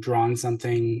having drawn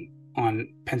something on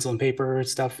pencil and paper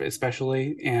stuff,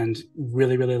 especially, and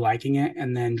really, really liking it,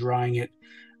 and then drawing it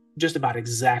just about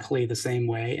exactly the same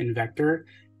way in vector,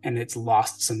 and it's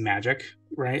lost some magic,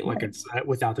 right? Like Right. it's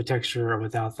without the texture or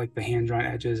without like the hand drawn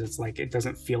edges, it's like it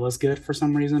doesn't feel as good for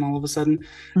some reason all of a sudden.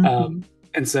 Mhm.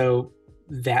 And so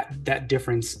that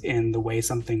difference in the way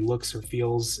something looks or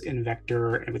feels in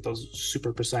vector and with those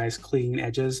super precise clean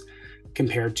edges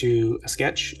compared to a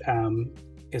sketch,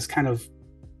 is kind of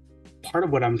part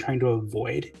of what I'm trying to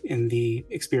avoid in the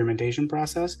experimentation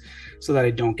process, so that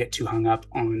I don't get too hung up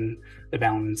on the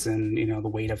balance and the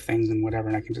weight of things and whatever,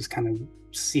 and I can just kind of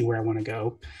see where I want to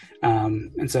go.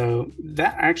 And so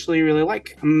that I actually really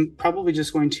like. I'm probably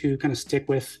just going to kind of stick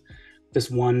with this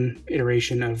one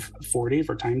iteration of 40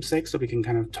 for time's sake, so we can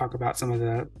kind of talk about some of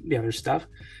the other stuff.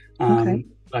 Okay.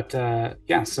 But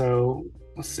yeah, so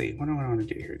let's see. What do I want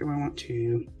to do here? Do I want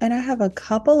to? And I have a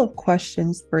couple of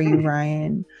questions for you, Hmm,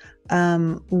 Ryan.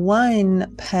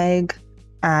 One, Peg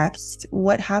asked,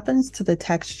 what happens to the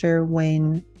texture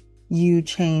when you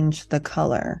change the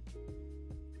color?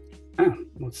 oh,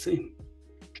 let's see.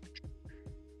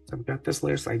 So I've got this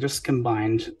layer. So I just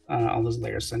combined all those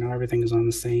layers. So now everything is on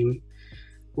the same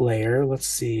layer. Let's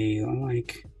see. I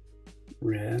like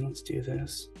red. Let's do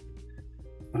this.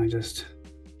 I just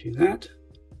do that.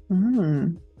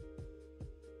 Mm,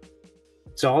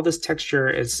 So all this texture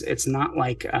is, it's not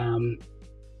like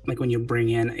when you bring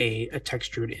in a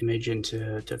textured image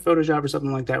into Photoshop or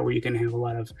something like that, where you can have a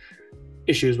lot of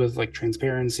issues with like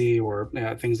transparency or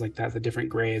things like that, the different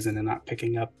grays, and then not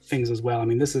picking up things as well. I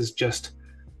mean, this is just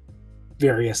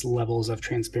various levels of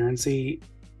transparency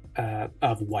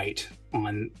of white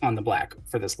on the black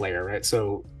for this layer, right?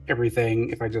 So everything,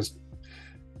 if I just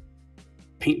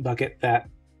paint bucket that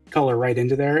color right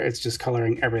into there, it's just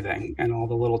coloring everything, and all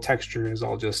the little texture is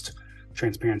all just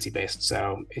transparency based.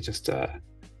 So it just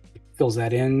fills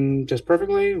that in just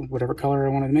perfectly, whatever color I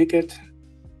want to make it,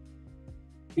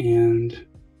 and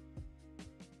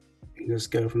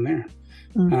just go from there.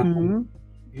 hmm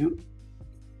Yeah.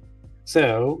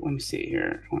 So let me see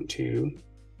here. I want to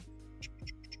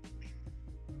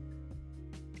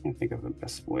I think of the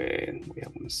best way we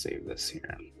want to save this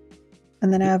here.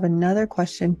 And then I have another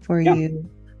question for Yeah. you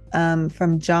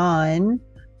from John.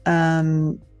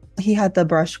 Um, he had the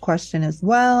brush question as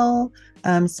well.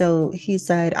 So he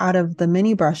said, out of the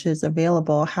many brushes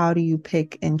available, how do you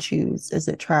pick and choose? Is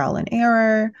it trial and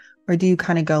error, or do you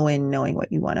kind of go in knowing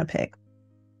what you want to pick?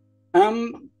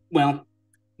 Well,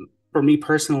 for me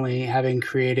personally, having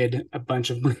created a bunch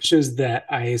of brushes that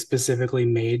I specifically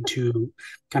made to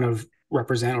kind of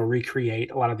represent or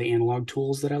recreate a lot of the analog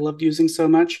tools that I loved using so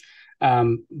much,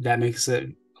 that makes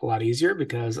it a lot easier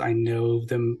because I know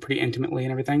them pretty intimately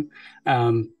and everything.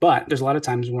 But there's a lot of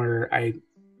times where I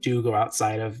do go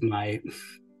outside of my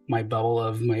bubble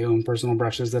of my own personal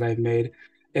brushes that I've made,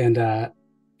 and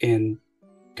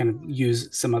kind of use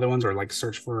some other ones or like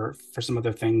search for some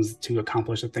other things to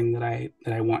accomplish a thing that I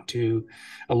want to,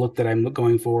 a look that I'm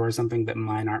going for, or something that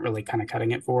mine aren't really kind of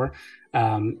cutting it for.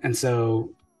 And so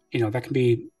that can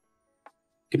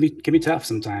be tough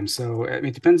sometimes. So I mean,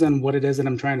 it depends on what it is that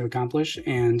I'm trying to accomplish,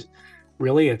 and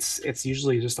really it's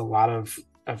usually just a lot of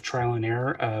trial and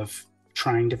error of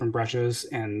trying different brushes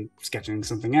and sketching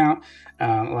something out.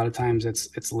 A lot of times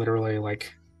it's literally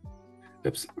like,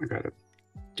 oops, I got a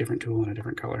different tool in a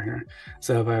different color here.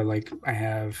 So if I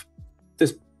have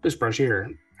this brush here,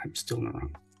 I'm still in the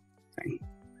wrong thing,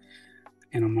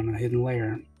 and I'm on a hidden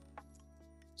layer.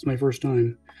 It's my first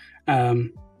time.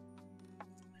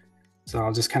 So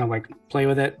I'll just kind of like play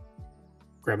with it,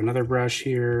 grab another brush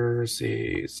here.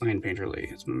 See, Sign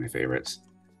Painterly, it's one of my favorites.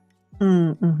 I'll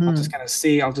just Mm-hmm. kind of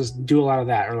see, I'll just do a lot of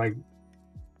that, or like, I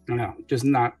don't know, just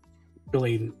not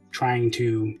really trying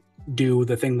to do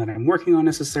the thing that I'm working on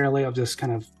necessarily. I'll just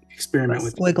kind of A experiment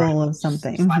with different brushes, squiggle of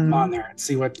something. slap them Mm-hmm. on there and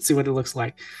see what it looks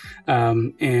like,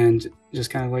 and just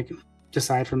kind of like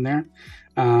decide from there.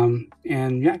 And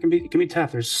yeah, it can be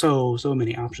tough. There's so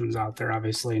many options out there,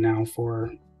 obviously now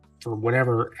for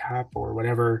whatever app or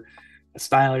whatever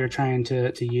style you're trying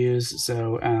to use.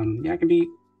 So yeah, it can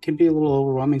be a little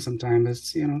overwhelming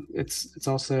sometimes. It's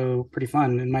also pretty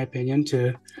fun, in my opinion,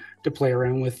 to play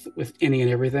around with any and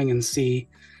everything and see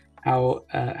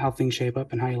how things shape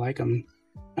up and how you like them,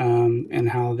 and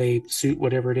how they suit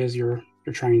whatever it is you're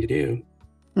trying to do.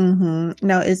 Mm-hmm.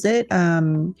 Now, is it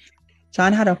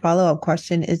John had a follow-up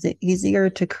question. Is it easier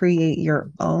to create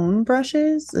your own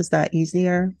brushes? Is that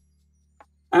easier?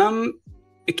 Um,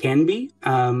 it can be.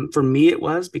 For me, it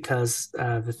was because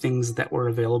the things that were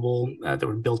available, that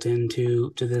were built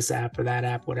into this app or that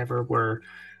app, whatever, were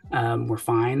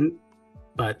fine,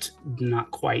 but not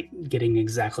quite getting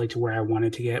exactly to where I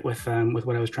wanted to get with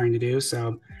what I was trying to do.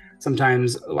 So a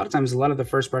lot of times, a lot of the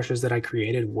first brushes that I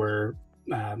created were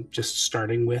just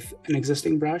starting with an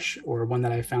existing brush or one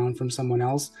that I found from someone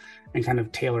else, and kind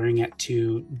of tailoring it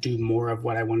to do more of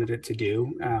what I wanted it to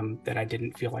do, that I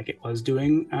didn't feel like it was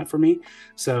doing for me.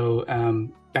 So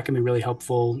that can be really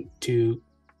helpful to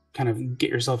kind of get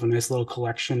yourself a nice little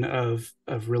collection of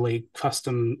really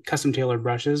custom tailored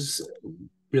brushes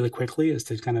really quickly, is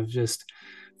to kind of just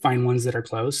find ones that are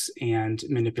close and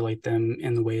manipulate them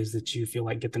in the ways that you feel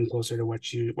like get them closer to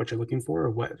what you're looking for, or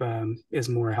what is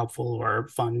more helpful or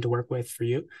fun to work with for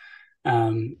you.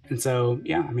 And so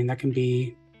yeah, I mean, that can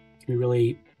be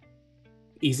really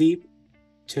easy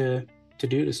to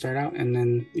do to start out, and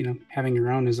then having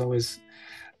your own is always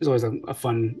there's always a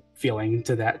fun feeling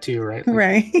to that too, right? Like,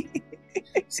 Right.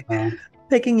 so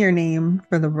Picking your name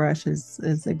for the brush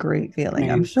is a great I feeling,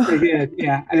 I'm mean, sure. pretty good.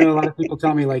 Yeah, I know a lot of people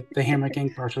tell me like the Hamrick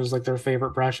ink brush is like their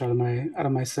favorite brush out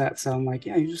of my set. So I'm like,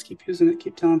 yeah, you just keep using it,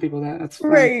 keep telling people that. That's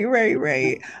fine. Right, right, Yeah,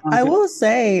 right. I I like it. will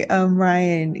say,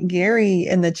 Ryan, Gary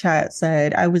in the chat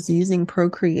said I was using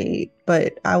Procreate,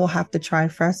 but I will have to try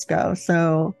Fresco.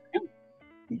 So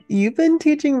Yeah. you've been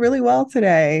teaching really well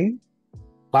today.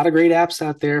 A lot of great apps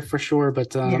out there for sure,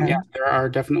 but yeah, Yeah. there are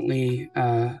definitely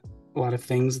a lot of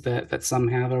things that some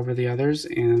have over the others,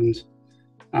 and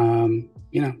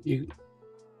you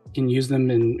can use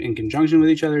them in conjunction with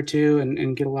each other too,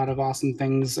 and get a lot of awesome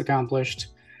things accomplished.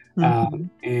 Hmm.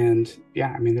 And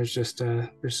yeah, I mean, there's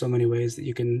so many ways that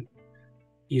you can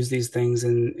use these things,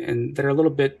 and that are a little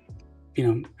bit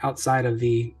outside of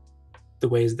the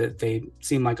ways that they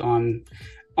seem like on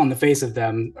the face of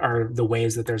them are the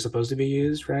ways that they're supposed to be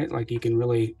used, right? Like you can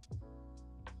really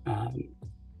um,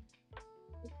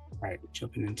 right,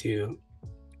 jumping into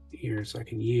here, so I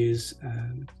can use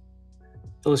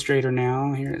Illustrator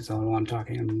now. Here is all while I'm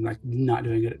talking. I'm like not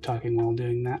doing good at talking while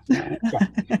doing that.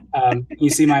 Yeah. You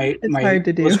see It's my hard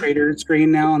to do. Illustrator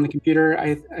screen now on the computer,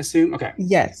 I assume. Okay,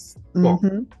 Yes. cool.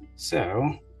 Hmm.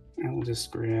 So I will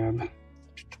just grab.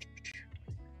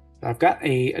 I've got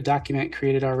a document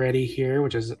created already here,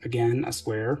 which is again a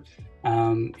square.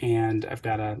 And I've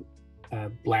got a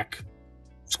black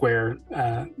square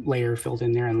layer filled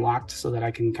in there and locked so that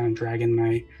I can kind of drag in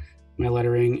my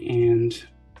lettering and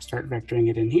start vectoring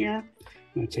it in here.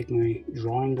 I'm going to take my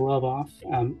drawing glove off.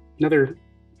 Another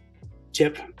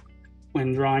tip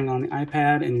when drawing on the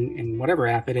iPad and whatever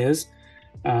app it is,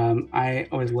 I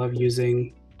always love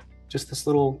using just this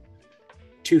little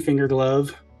 2-finger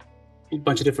glove. A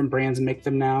bunch of different brands make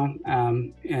them now,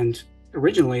 and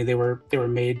originally they were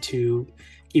made to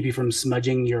keep you from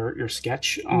smudging your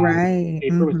sketch on Right.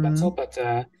 paper with pencil, but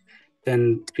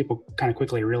then people kind of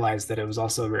quickly realized that it was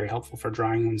also very helpful for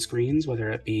drawing on screens, whether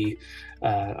it be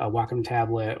a Wacom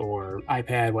tablet or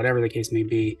iPad, whatever the case may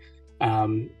be.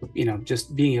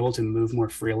 Just being able to move more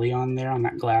freely on there on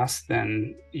that glass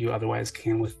than you otherwise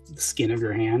can with the skin of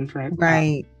your hand, right?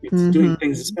 Right. It's doing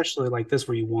things, especially like this,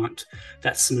 where you want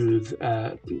that smooth,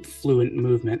 fluent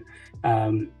movement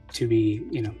to be,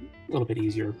 a little bit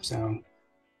easier. So,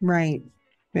 Right.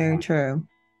 Very uh, true.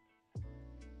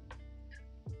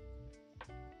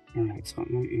 all right, so I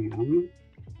am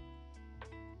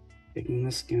taking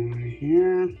this guy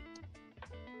here.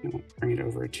 I'll bring it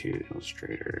over to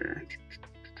Illustrator.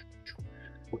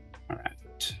 All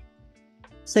right.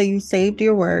 So you saved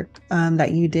your work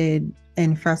that you did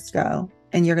in Fresco,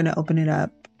 and you're going to open it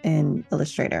up in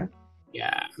Illustrator.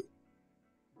 Yeah.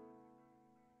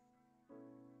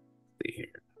 See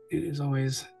here. It is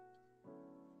always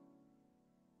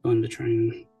fun to try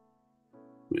and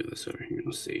move this over here.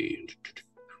 Let's see.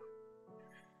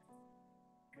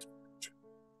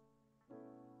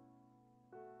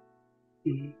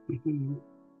 I'm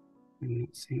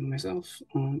not seeing myself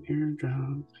on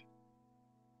AirDrop.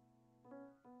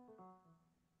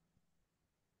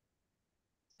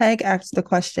 Peg asked the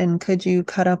question, could you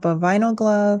cut up a vinyl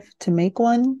glove to make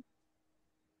one?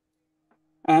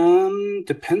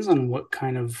 Depends on what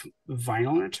kind of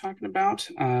vinyl you're talking about.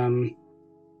 I'm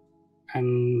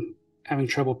having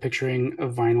trouble picturing a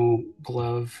vinyl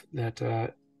glove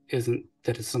that isn't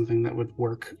that is something that would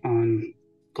work on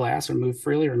glass or move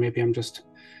freely, or maybe I'm just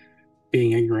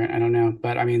being ignorant. I don't know,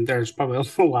 but I mean, there's probably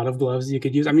a lot of gloves you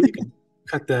could use. I mean, you could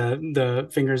cut the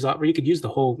fingers off, or you could use the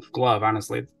whole glove.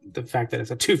 Honestly, the fact that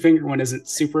it's a 2-finger one isn't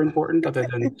super important, other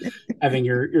than having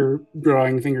your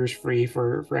drawing fingers free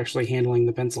for actually handling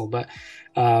the pencil. But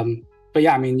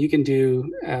yeah, I mean, you could do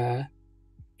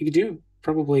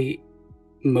probably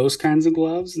most kinds of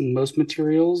gloves and most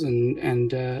materials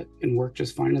and work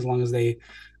just fine as long as they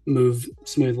move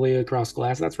smoothly across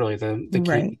glass. That's really the key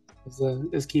Right.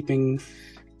 is keeping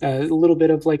a little bit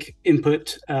of like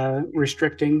input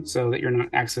restricting so that you're not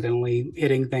accidentally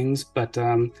hitting things. But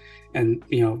and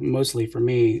mostly for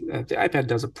me, the iPad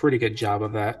does a pretty good job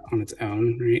of that on its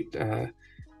own, right?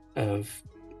 Of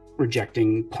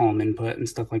rejecting palm input and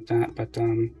stuff like that. But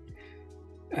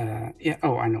yeah.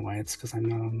 Oh, I know why. It's because I'm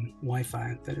not on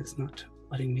Wi-Fi that it's not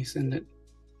letting me send it.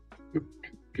 Doop,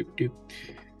 doop, doop.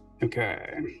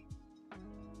 Okay.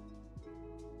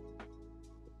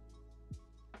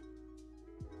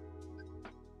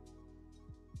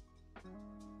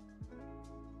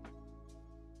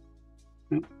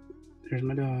 Nope. There's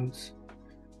my dogs.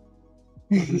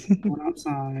 Going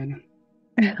outside.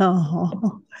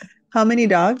 Oh, how many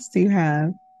dogs do you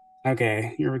have?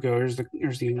 Okay, here we go. Here's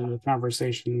the end of the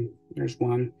conversation. There's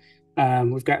one.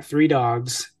 We've got 3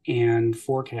 dogs and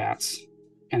 4 cats,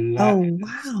 and Oh, that is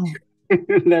wow.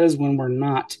 that is when we're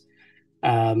not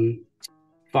um,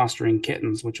 fostering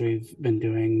kittens, which we've been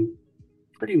doing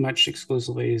pretty much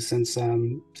exclusively since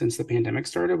the pandemic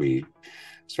started. We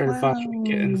started fostering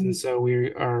kittens, and Wow. so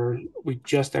we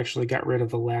just actually got rid of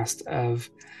the last of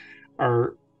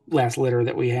our last litter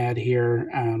that we had here,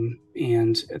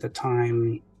 and at the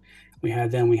time we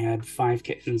had 5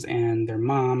 kittens and their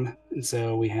mom, and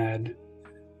so we had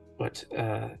what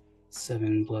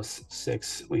 7 plus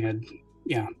 6, we had,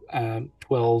 yeah,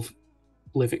 12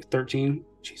 living, 13,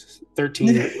 Jesus,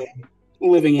 13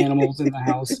 living animals in the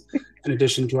house in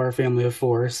addition to our family of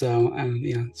 4. So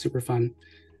yeah, super fun.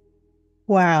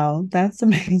 Wow, that's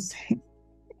amazing.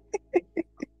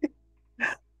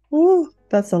 Ooh,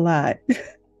 that's a lot.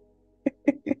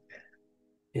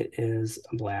 It is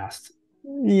a blast.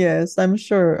 Yes, I'm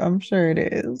sure. I'm sure it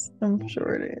is. I'm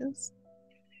sure it is.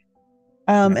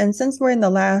 And since we're in the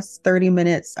last 30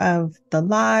 minutes of the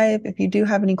live, if you do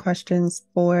have any questions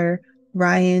for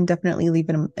Ryan, definitely leave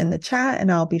them in the chat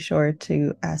and I'll be sure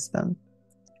to ask them.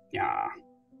 Yeah.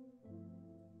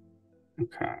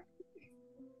 Okay.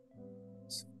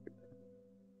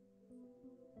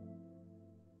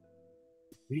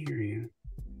 We hear you.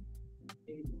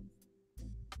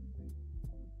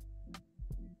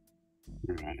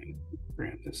 All right.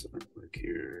 Grab this artwork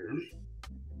here.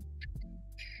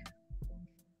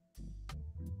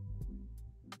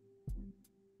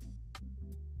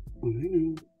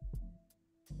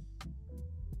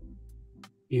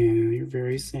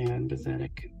 very sad,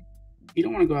 pathetic. You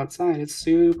don't want to go outside. It's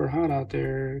super hot out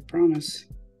there. I promise.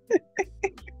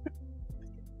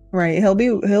 Right.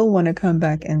 He'll want to come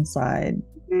back inside.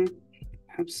 Mm,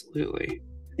 absolutely.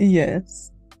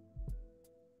 Yes.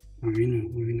 I know. I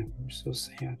know. You're so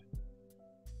sad.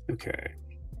 Okay.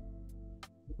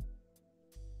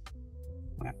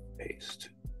 Flat paste.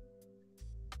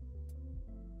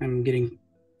 I'm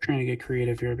trying to get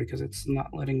creative here because it's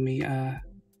not letting me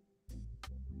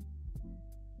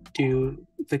do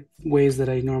the ways that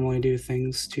I normally do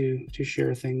things to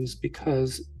share things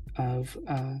because of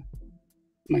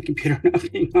my computer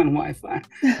not being on Wi-Fi.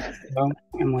 So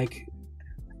I'm like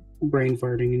brain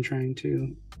farting and trying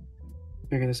to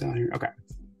figure this out here. Okay.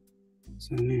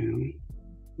 So now we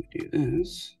do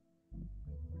this.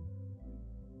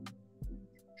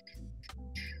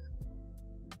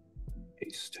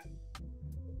 Paste.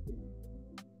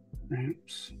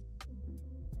 Ramps.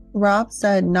 Rob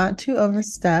said not to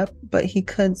overstep, but he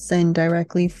could send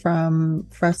directly from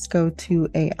Fresco to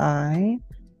AI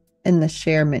in the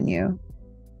share menu.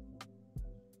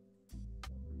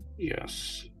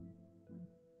 Yes.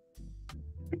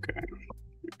 Okay.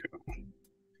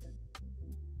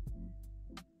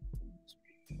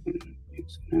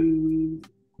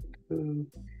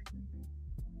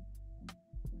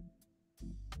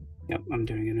 Yep, I'm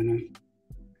doing it in an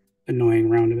annoying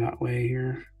roundabout way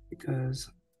here because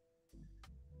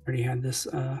I already had this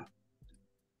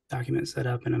document set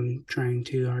up and I'm trying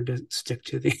too hard to stick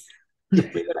to the, the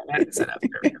way that I had it set up.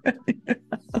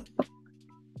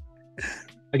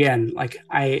 Again, like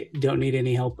I don't need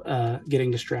any help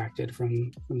getting distracted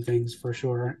from things for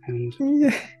sure. And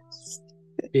Yes.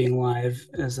 being live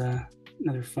is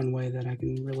another fun way that I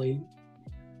can really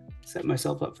set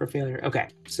myself up for failure. Okay,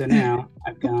 so now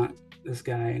I've got this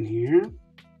guy in here.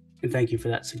 And thank you for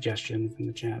that suggestion from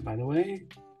the chat, by the way.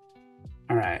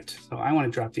 All right, so I want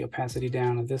to drop the opacity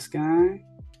down of this guy.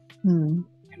 And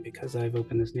because I've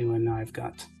opened this new one, now I've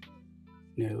got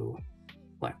no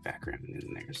black background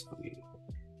in there. So let me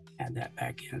add that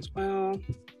back in as well.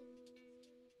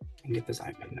 And get this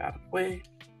iPad out of the way.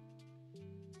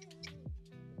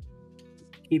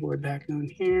 Keyboard back on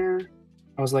here.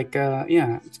 I was like,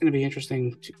 yeah, it's going to be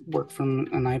interesting to work from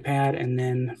an iPad and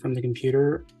then from the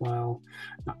computer while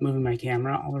not moving my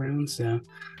camera all around. So,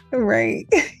 Right.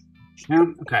 yeah,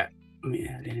 okay. Let me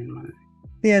add in my.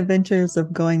 The adventures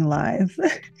of going live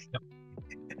Yep.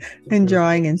 and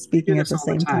drawing and I do speaking at this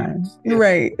the all the same time. Yeah,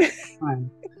 Right. fine.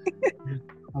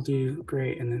 I'll do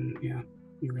great. And then, yeah,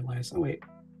 you realize, oh, wait,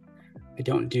 I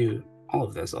don't do all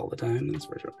of this all the time. That's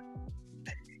for sure.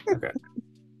 Okay.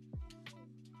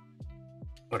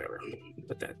 Whatever.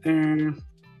 Put that there.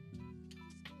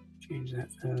 Change that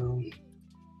fill.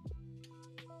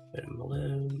 Put it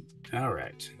below. All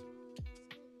right.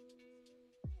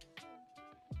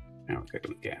 Now we're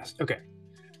cooking with gas. Okay.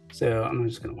 So I'm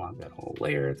just going to log that whole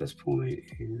layer at this point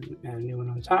and add a new one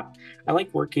on top. I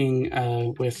like working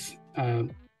with a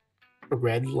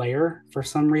red layer for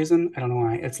some reason. I don't know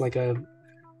why. It's like a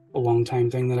long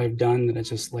time thing that I've done that it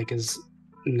just like is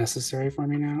necessary for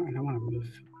me now. And I want to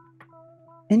move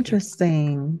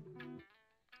Interesting.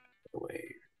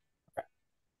 away.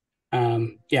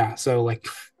 Yeah, so like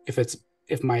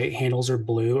if my handles are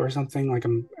blue or something, like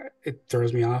it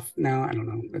throws me off now. I don't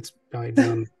know. It's probably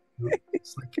dumb.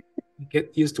 It's like you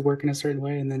get used to working a certain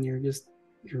way and then you're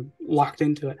locked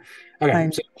into it. Okay,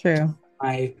 so True.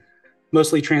 my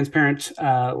mostly transparent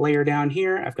layer down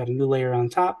here. I've got a new layer on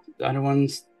top. The other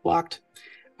one's blocked.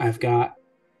 I've got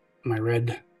my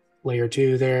red layer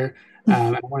 2 there.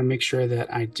 I want to make sure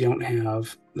that I don't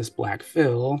have this black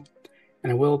fill.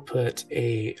 And I will put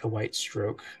a white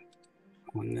stroke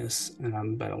on this,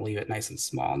 but I'll leave it nice and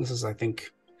small. And this is, I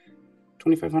think,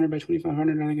 2500 by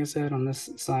 2500, I think I said, on this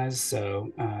size.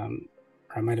 So, or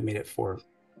I might have made it 4000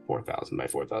 by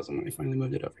 4000 when I finally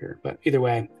moved it over here. But either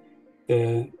way,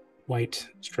 the white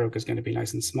stroke is going to be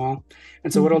nice and small.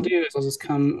 And so what I'll do is I'll just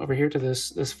come over here to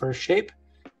this first shape.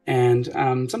 And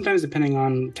sometimes, depending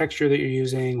on texture that you're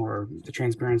using or the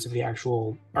transparency of the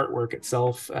actual artwork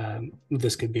itself,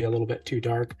 this could be a little bit too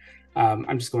dark.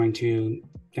 I'm just going to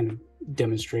kind of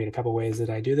demonstrate a couple ways that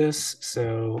I do this.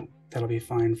 So that'll be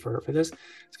fine for this.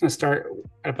 It's going to start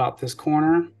at about this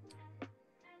corner.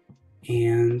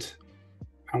 And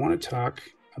I want to talk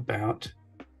about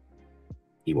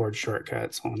keyboard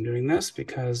shortcuts while I'm doing this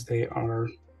because they are a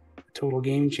total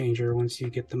game changer once you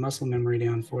get the muscle memory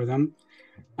down for them.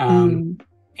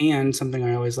 And something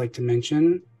I always like to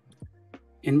mention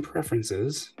in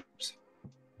preferences,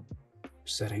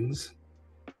 settings,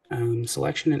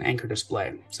 selection and anchor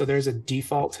display. So there's a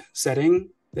default setting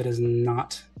that is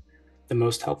not the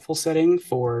most helpful setting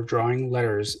for drawing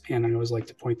letters. And I always like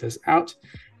to point this out.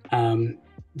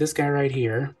 This guy right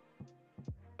here,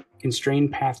 constrain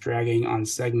path dragging on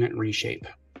segment reshape.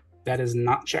 That is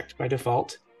not checked by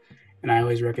default. And I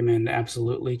always recommend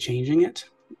absolutely changing it.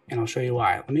 And I'll show you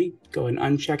why. Let me go and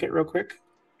uncheck it real quick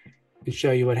and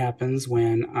show you what happens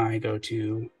when I go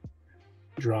to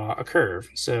draw a curve.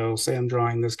 So say I'm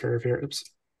drawing this curve here. Oops,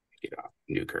 get off,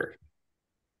 new curve.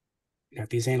 Got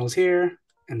these handles here,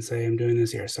 and say I'm doing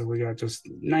this here. So we got just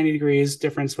 90 degrees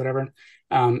difference, whatever.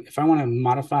 If I want to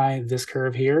modify this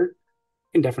curve here, I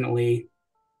can definitely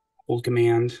hold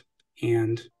command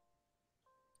and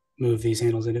move these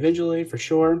handles individually for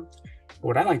sure.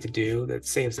 What I like to do that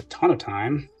saves a ton of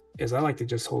time is I like to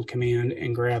just hold command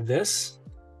and grab this.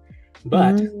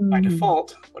 But by Mm.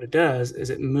 default, what it does is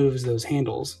it moves those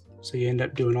handles. So you end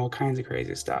up doing all kinds of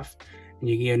crazy stuff. And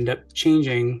you end up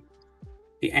changing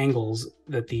the angles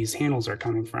that these handles are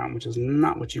coming from, which is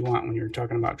not what you want when you're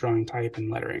talking about drawing type and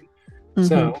lettering. Mm-hmm.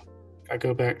 So if I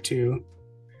go back to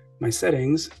my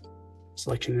settings,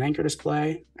 selection and anchor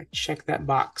display, I check that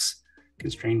box,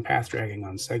 constrain path dragging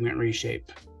on segment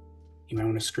reshape. You might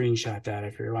want to screenshot that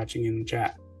if you're watching in the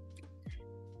chat.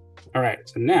 All right,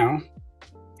 so now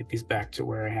get these back to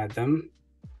where I had them,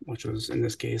 which was in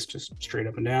this case just straight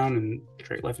up and down and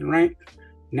straight left and right.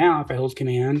 Now if I hold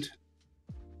command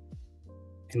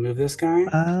and move this guy,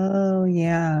 Oh,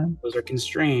 yeah. those are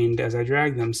constrained as I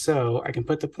drag them. So I can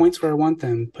put the points where I want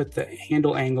them, put the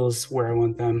handle angles where I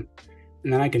want them,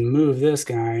 and then I can move this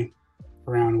guy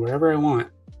around wherever I want.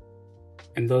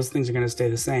 And those things are going to stay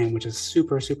the same, which is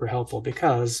super, super helpful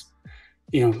because,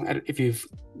 if you've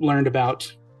learned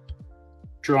about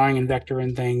drawing and vector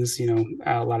and things,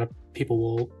 a lot of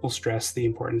people will stress the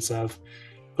importance of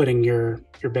putting your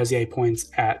Bezier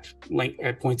points at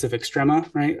points of extrema,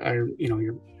 right? Or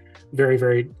your very,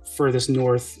 very furthest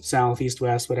north, south, east,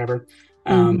 west, whatever.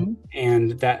 Mm-hmm.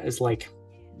 And that is like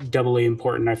doubly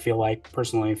important, I feel like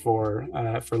personally for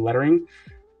lettering,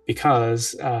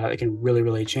 because it can really,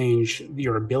 really change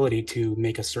your ability to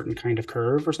make a certain kind of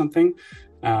curve or something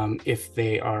if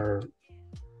they are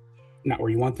not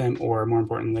where you want them, or more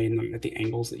importantly, not at the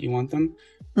angles that you want them.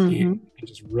 And Mm-hmm. it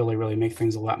just really, really make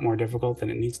things a lot more difficult than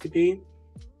it needs to be.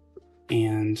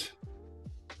 And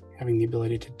having the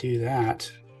ability to do that,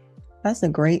 That's a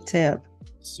great tip.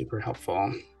 super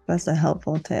helpful. That's a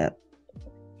helpful tip.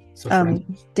 So for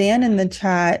instance, Dan in the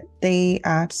chat, they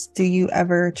asked, do you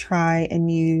ever try and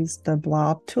use the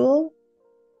blob tool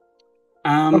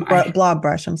or I blob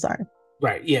brush? I'm sorry.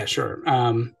 right, yeah, sure.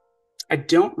 I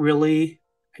don't really,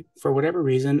 for whatever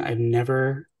reason, I've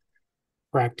never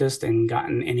practiced and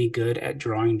gotten any good at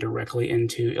drawing directly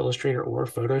into Illustrator or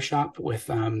Photoshop with,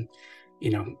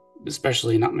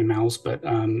 especially not my mouse, but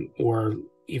or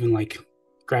even like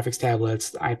graphics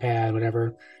tablets, the iPad,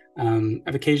 whatever.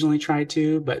 I've occasionally tried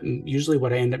to, but usually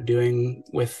what I end up doing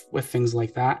with things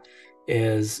like that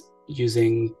is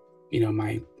using,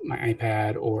 my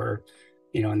iPad, or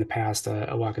in the past a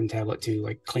Wacom tablet to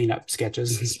like clean up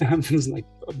sketches and stuff. It's like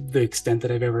the extent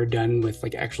that I've ever done with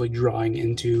like actually drawing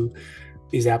into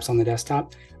these apps on the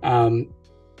desktop.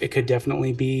 It could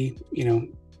definitely be,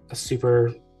 a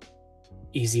super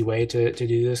easy way to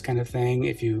do this kind of thing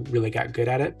if you really got good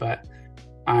at it. But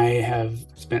I have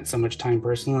spent so much time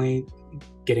personally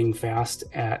getting fast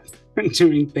at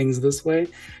doing things this way,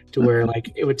 to where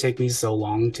like it would take me so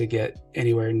long to get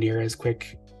anywhere near as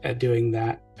quick at doing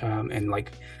that, and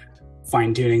like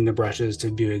fine tuning the brushes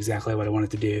to do exactly what I want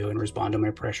it to do and respond to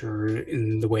my pressure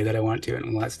in the way that I want to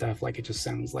and all that stuff. Like it just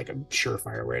sounds like a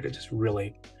surefire way to just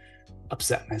really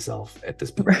upset myself at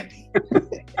this point.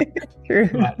 Right. True.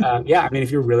 But yeah, I mean,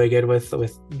 if you're really good with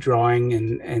drawing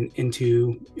and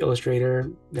into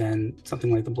Illustrator, then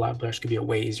something like the blob brush could be a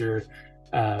way easier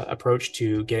approach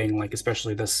to getting like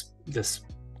especially this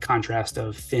contrast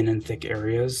of thin and thick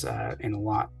areas in a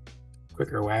lot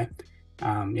quicker way.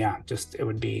 Yeah, just it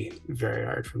would be very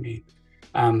hard for me.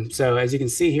 So as you can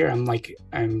see here, I'm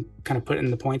kind of putting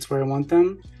the points where I want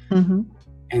them, Mm-hmm.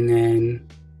 and then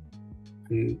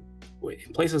in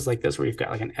places like this where you've got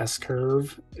like an S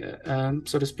curve,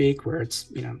 so to speak, where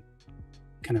it's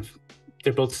kind of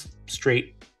they're both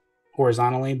straight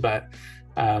horizontally, but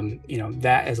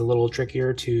that is a little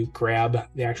trickier to grab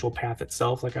the actual path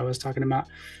itself, like I was talking about.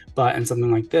 But in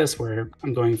something like this, where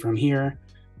I'm going from here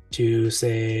to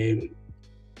say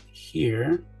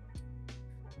here,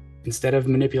 instead of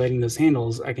manipulating those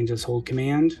handles, I can just hold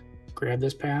command, grab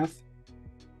this path,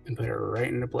 and put it right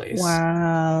into place.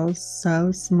 Wow,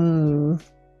 so smooth.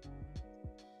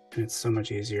 And it's so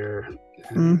much easier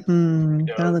than Mm-hmm.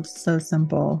 That go looks so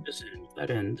simple. this end, that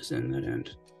end, this end, that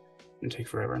end, and take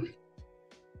forever.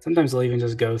 sometimes they'll even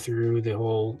just go through the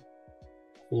whole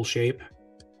shape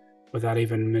without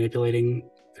even manipulating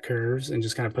the curves and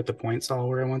just kind of put the points all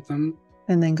where I want them.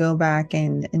 And then go back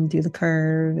and do the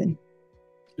curve and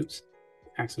Oops,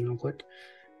 accidental click.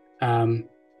 Um,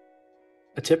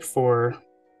 a tip for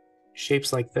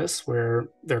shapes like this, where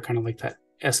they're kind of like that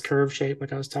S curve shape,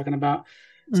 like I was talking about,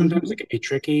 sometimes mm-hmm, it can be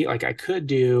tricky. Like I could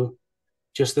do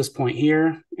just this point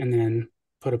here and then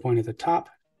put a point at the top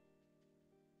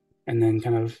and then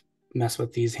kind of mess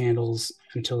with these handles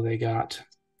until they got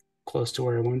close to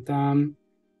where I want them.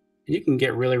 And you can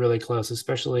get really, really close,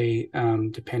 especially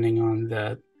depending on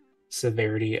the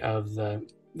severity of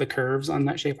the curves on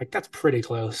that shape. Like that's pretty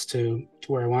close to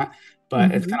where I want,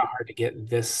 but it's mm-hmm, kind of hard to get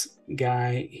this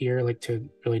guy here like to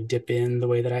really dip in the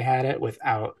way that I had it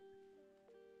without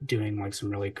doing like some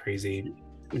really crazy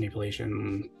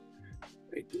manipulation.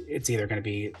 It's either going to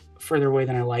be further away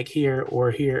than I like here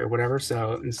or whatever.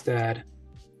 So instead,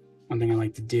 one thing I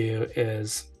like to do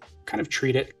is kind of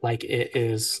treat it like it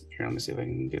is. Here, let me see if I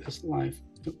can do this live.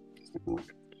 Nope, it's not gonna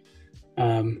work.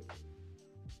 I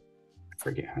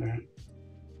forget how to.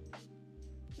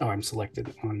 Oh, I'm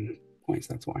selected on points.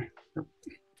 That's why.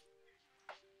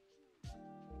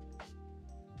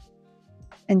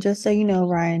 and just so you know,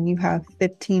 Ryan, you have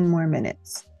 15 more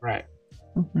minutes. Right.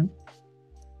 Mm-hmm.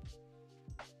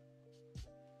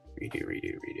 Redo,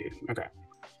 redo, redo. Okay.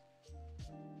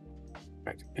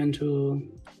 Back to pen tool.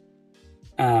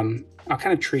 I'll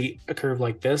kind of treat a curve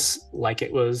like this like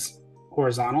it was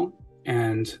horizontal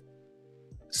and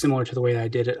similar to the way that I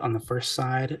did it on the first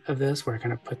side of this, where I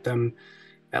kind of put them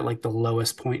at like the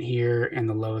lowest point here and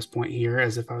the lowest point here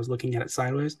as if I was looking at it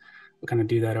sideways. I'll kind of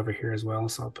do that over here as well.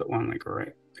 So I'll put one like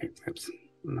right, oops,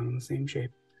 not in the same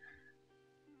shape.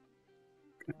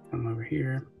 Come over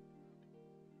here,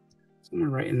 somewhere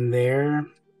right in there,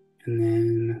 and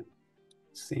then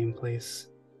same place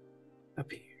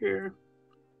up here.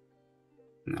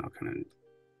 And then I'll kind of,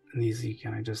 and these you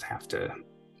kind of just have to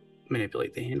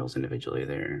manipulate the handles individually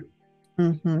there.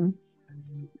 Mm-hmm. And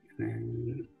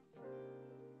then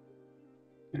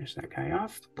finish that guy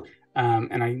off.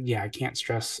 And I can't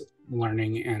stress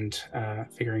learning and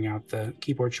figuring out the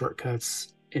keyboard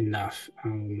shortcuts enough.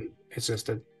 It's just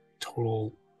a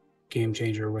total game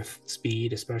changer with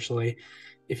speed, especially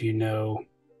if you know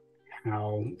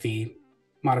how the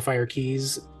modifier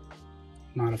keys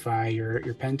modify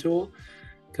your pen tool.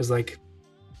 Because like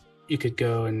you could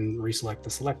go and reselect the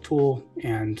select tool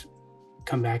and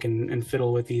come back and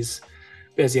fiddle with these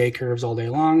Bezier curves all day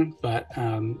long, but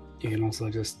you can also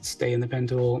just stay in the pen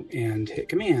tool and hit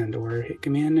Command or hit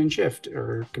Command and Shift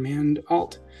or Command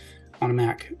Alt on a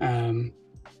Mac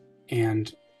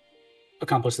and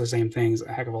accomplish the same things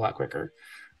a heck of a lot quicker.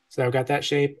 So I've got that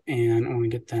shape, and I want to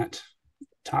get that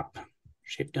top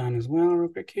shape done as well real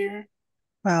quick here.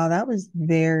 Wow, that was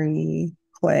very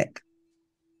quick.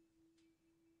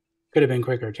 Could have been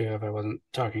quicker too if I wasn't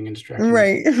talking and distracting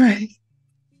myself. Right, right.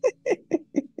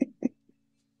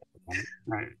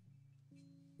 Right.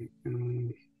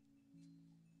 Um,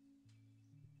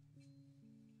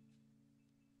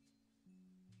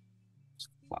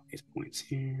 plot these points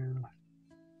here.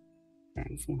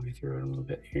 And fly through it a little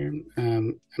bit here.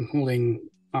 I'm holding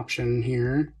Option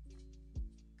here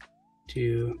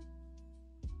to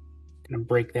kind of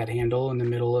break that handle in the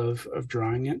middle of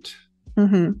drawing it.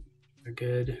 Mm-hmm. A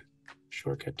good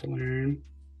shortcut to learn.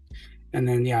 And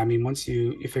then, yeah, I mean, once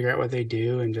you figure out what they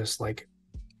do and just like,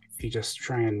 if you just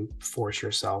try and force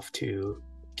yourself to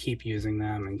keep using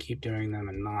them and keep doing them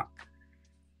and not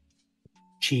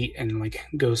cheat and like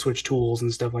go switch tools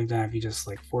and stuff like that, if you just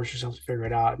like force yourself to figure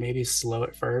it out, maybe slow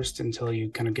at first until you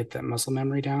kind of get that muscle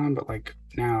memory down. But like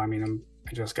now, I mean,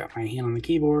 I just got my hand on the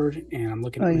keyboard and I'm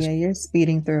looking Oh at my yeah, screen. you're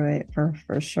speeding through it for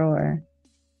sure.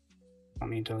 I don't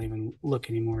need to even look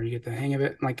anymore. You get the hang of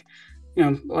it. Like, you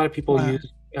know, a lot of people Wow.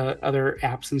 use other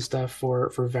apps and stuff for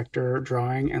vector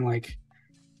drawing, and like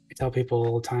I tell people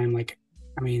all the time, like,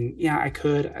 I mean, yeah, I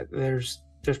could. There's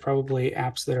probably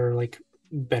apps that are like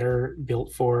better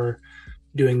built for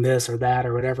doing this or that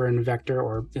or whatever in vector,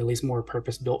 or at least more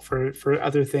purpose built for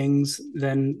other things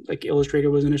than like Illustrator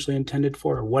was initially intended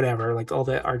for, or whatever. Like all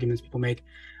the arguments people make.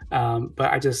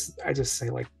 But I just say,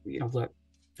 like, you know, the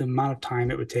amount of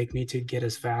time it would take me to get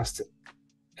as fast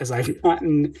as I've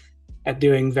gotten at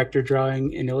doing vector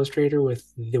drawing in Illustrator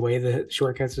with the way the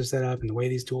shortcuts are set up and the way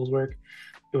these tools work,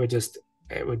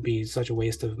 it would be such a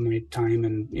waste of my time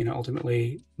and, you know,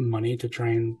 ultimately money to try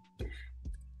and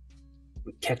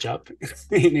catch up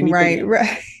in anything Right, else.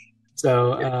 right.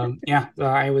 So yeah,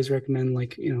 I always recommend,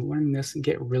 like, you know, learning this and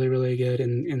get really, really good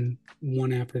in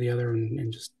one app or the other,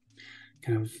 and just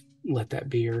kind of let that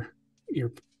be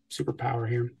your superpower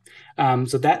here.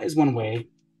 So that is one way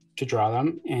to draw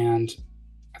them. And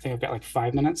I think I've got like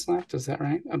 5 minutes left. Is that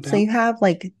right? So About? you have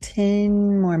like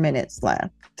 10 more minutes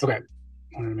left. Okay.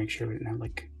 I wanted to make sure we didn't have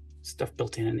like stuff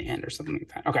built in the end or something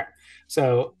like that. Okay.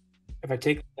 So if I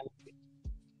take,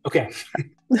 okay.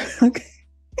 Okay.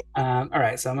 All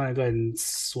right. So I'm going to go ahead and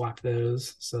swap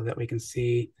those so that we can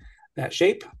see that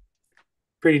shape.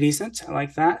 Pretty decent. I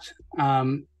like that.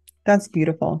 That's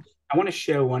beautiful. I want to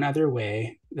show one other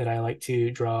way that I like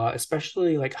to draw,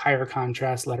 especially like higher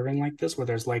contrast lettering like this, where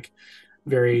there's like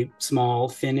very small,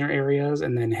 thinner areas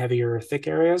and then heavier, thick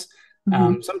areas.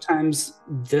 Hmm. Sometimes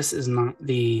this is not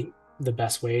the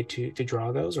best way to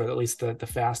draw those, or at least the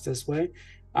fastest way.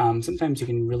 Sometimes you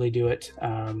can really do it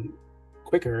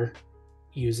quicker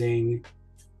using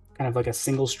kind of like a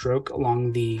single stroke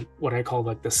along the what I call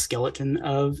like the skeleton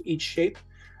of each shape.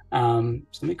 So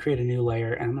let me create a new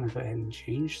layer, and I'm going to go ahead and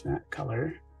change that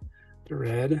color to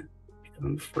red because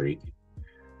I'm a freak.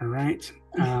 All right,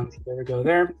 there we go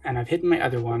there, and I've hidden my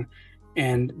other one,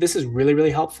 and this is really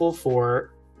really helpful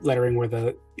for lettering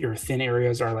where your thin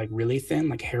areas are like really thin,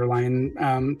 like hairline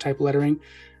type lettering.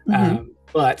 Hmm.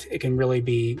 But it can really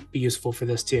be useful for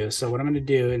this too. So what I'm going to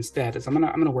do instead is I'm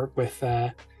gonna work with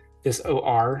this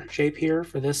OR shape here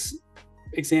for this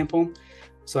example,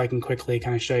 so I can quickly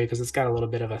kind of show you because it's got a little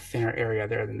bit of a thinner area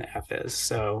there than the F is.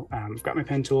 So I've got my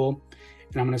pen tool,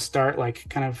 and I'm going to start like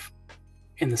kind of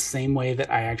in the same way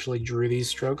that I actually drew these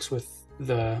strokes with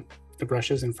the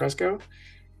brushes in Fresco.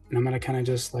 And I'm going to kind of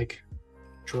just like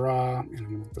draw, and I'm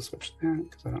going to have to switch that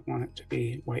because I don't want it to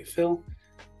be white fill.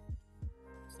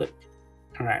 Flip.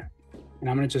 All right. And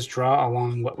I'm going to just draw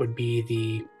along what would be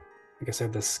the, like I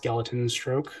said, the skeleton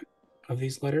stroke of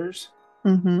these letters.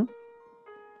 Hmm.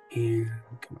 And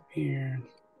come up here.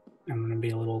 I'm going to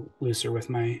be a little looser with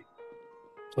my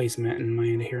placement and my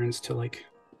adherence to like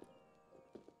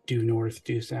due north,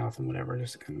 due south, and whatever,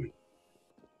 just to kind of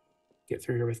get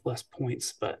through here with less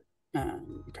points. But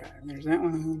okay, there's that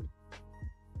one.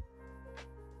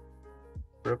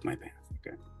 Broke my path.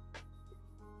 Okay.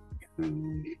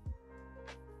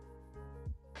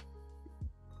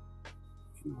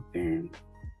 Up there.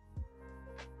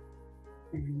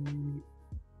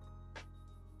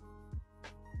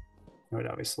 I would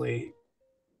obviously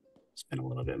spend a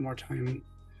little bit more time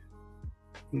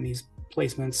in these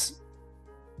placements,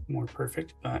 more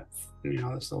perfect, but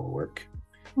this will work.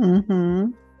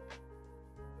 Hmm.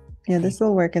 Yeah, this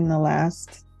will work in the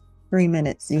last 3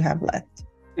 minutes you have left.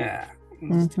 Yeah.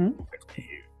 Hmm.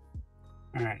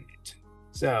 All right.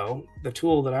 So the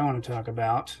tool that I want to talk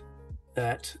about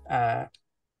that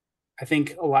I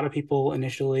think a lot of people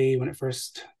initially, when it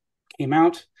first came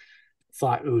out,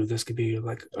 thought, "Ooh, this could be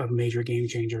like a major game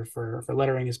changer for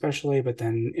lettering, especially." But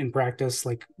then in practice,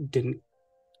 like didn't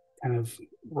kind of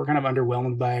we're kind of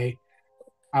underwhelmed by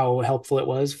how helpful it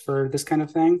was for this kind of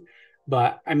thing.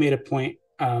 But I made a point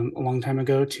a long time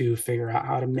ago to figure out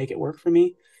how to make it work for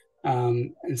me,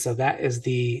 and so that is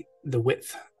the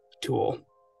width tool.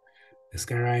 This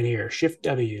guy right here, Shift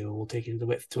W, will take you to the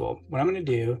width tool. What I'm going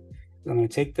to do is I'm going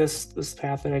to take this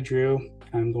path that I drew.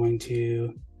 I'm going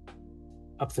to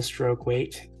up the stroke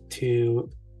weight to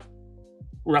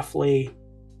roughly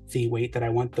the weight that I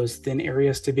want those thin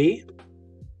areas to be.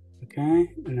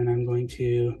 Okay, and then I'm going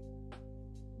to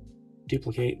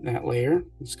duplicate that layer.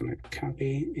 I'm just going to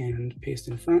copy and paste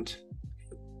in front.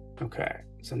 Okay,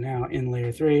 so now in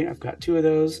layer 3, I've got 2 of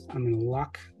those. I'm going to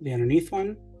lock the underneath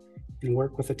one and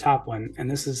work with the top one. And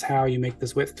this is how you make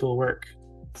this width tool work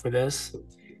for this.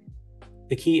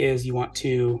 The key is you want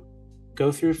to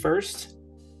go through first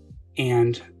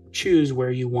and choose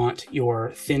where you want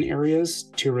your thin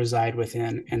areas to reside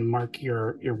within and mark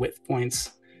your width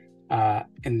points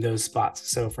in those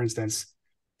spots. So for instance,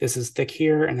 this is thick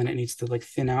here, and then it needs to like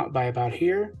thin out by about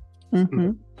here.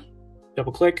 Hmm.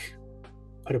 Double click,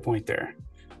 put a point there.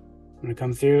 I'm going to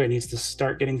come through. It needs to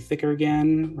start getting thicker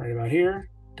again right about here.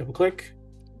 Double click,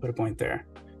 put a point there.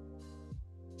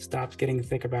 Stops getting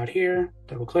thick about here.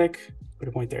 Double click, put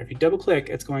a point there. If you double click,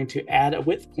 it's going to add a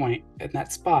width point at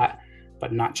that spot,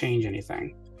 but not change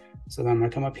anything. So then I'm going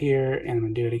to come up here and I'm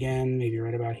going to do it again, maybe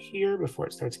right about here before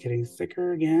it starts getting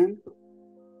thicker again.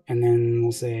 And then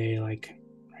we'll say like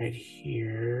right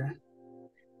here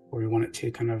where we want it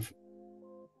to kind of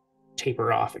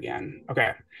taper off again.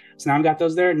 Okay, so now I've got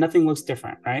those there. Nothing looks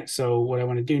different, right? So what I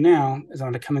want to do now is I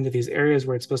want to come into these areas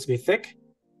where it's supposed to be thick,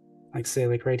 like say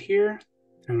like right here.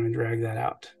 I'm going to drag that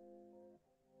out.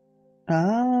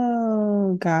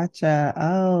 Oh, gotcha.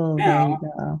 Oh, there you Now,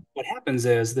 go. what happens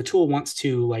is the tool wants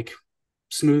to like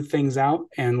smooth things out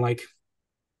and like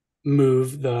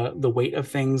move the weight of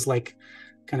things like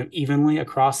kind of evenly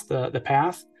across the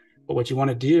path. But what you want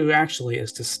to do actually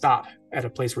is to stop at a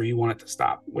place where you want it to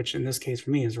stop, which in this case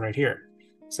for me is right here.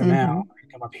 So now Mm-hmm.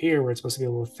 I come up here where it's supposed to be a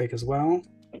little thick as well,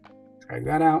 drag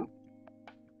that out,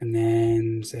 and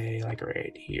then say like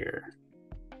right here,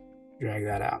 drag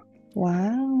that out.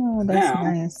 Wow, that's Now,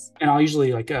 nice. and I'll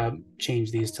usually like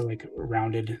change these to like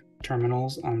rounded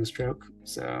terminals on the stroke.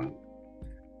 So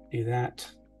do that.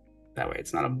 That way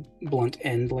it's not a blunt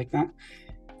end like that.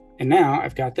 And now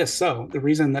I've got this. So the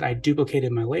reason that I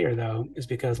duplicated my layer though is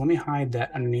because let me hide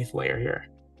that underneath layer here.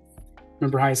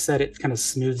 Remember how I said it kind of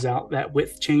smooths out that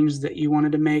width change that you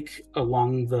wanted to make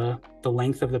along the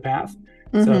length of the path?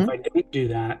 So if Mm-hmm. I didn't do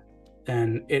that,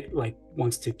 then it like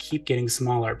wants to keep getting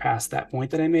smaller past that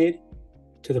point that I made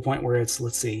to the point where it's,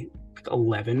 let's see, like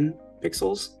 11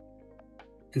 pixels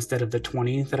instead of the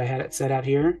 20 that I had it set out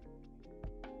here.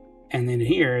 And then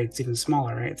here it's even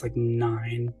smaller, right? It's like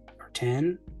 9 or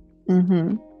 10.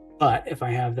 Mm-hmm. But if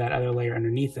I have that other layer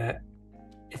underneath it,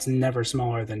 it's never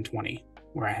smaller than 20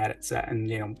 where I had it set. And,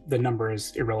 the number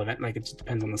is irrelevant. Like it just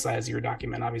depends on the size of your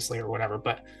document, obviously, or whatever.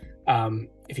 But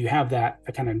if you have that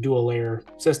a kind of dual layer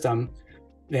system,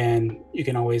 then you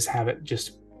can always have it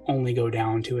just only go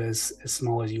down to as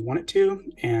small as you want it to.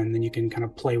 And then you can kind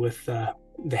of play with the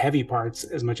heavy parts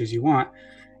as much as you want,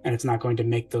 and it's not going to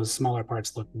make those smaller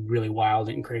parts look really wild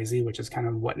and crazy, which is kind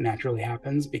of what naturally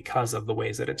happens because of the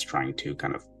ways that it's trying to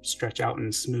kind of stretch out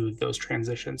and smooth those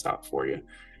transitions out for you.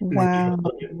 And then you have Wow. a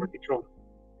little bit more control.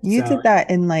 You So did that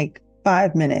in like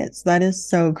 5 minutes. That is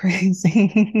so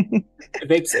crazy.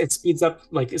 it speeds up,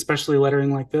 like especially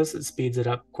lettering like this, it speeds it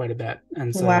up quite a bit.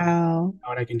 And so Wow.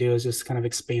 what I can do is just kind of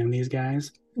expand these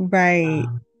guys. Right.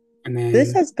 And This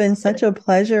then has been such a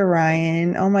pleasure,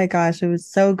 Ryan. Oh my gosh, it was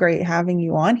so great having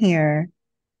you on here.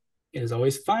 it is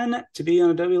always fun to be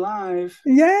on Adobe Live.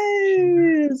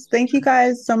 Yes. Thank you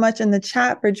guys so much in the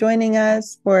chat for joining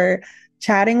us, for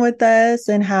chatting with us,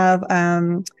 and have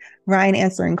Ryan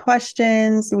answering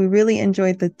questions. We really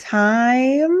enjoyed the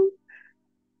time.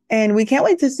 And we can't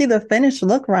wait to see the finished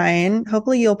look, Ryan.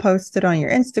 Hopefully, you'll post it on your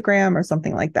Instagram or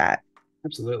something like that.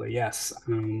 Absolutely, yes.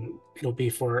 It'll be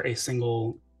for a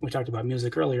single. We talked about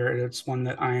music earlier. It's one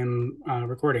that I'm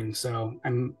recording. So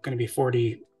I'm going to be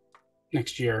 40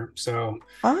 next year. So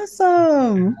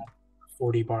Awesome.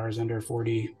 40 bars under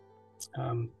 40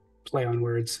 um, play on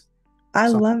words. I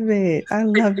So love it. I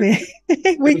love it.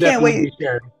 it We will can't definitely wait. be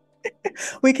shared.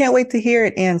 We can't wait to hear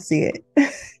it and see it.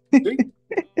 Sweet.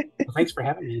 Well, thanks for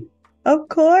having me. Of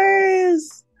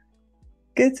course.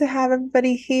 Good to have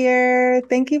everybody here.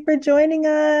 Thank you for joining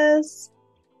us.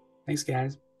 Thanks,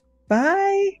 guys.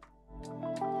 Bye.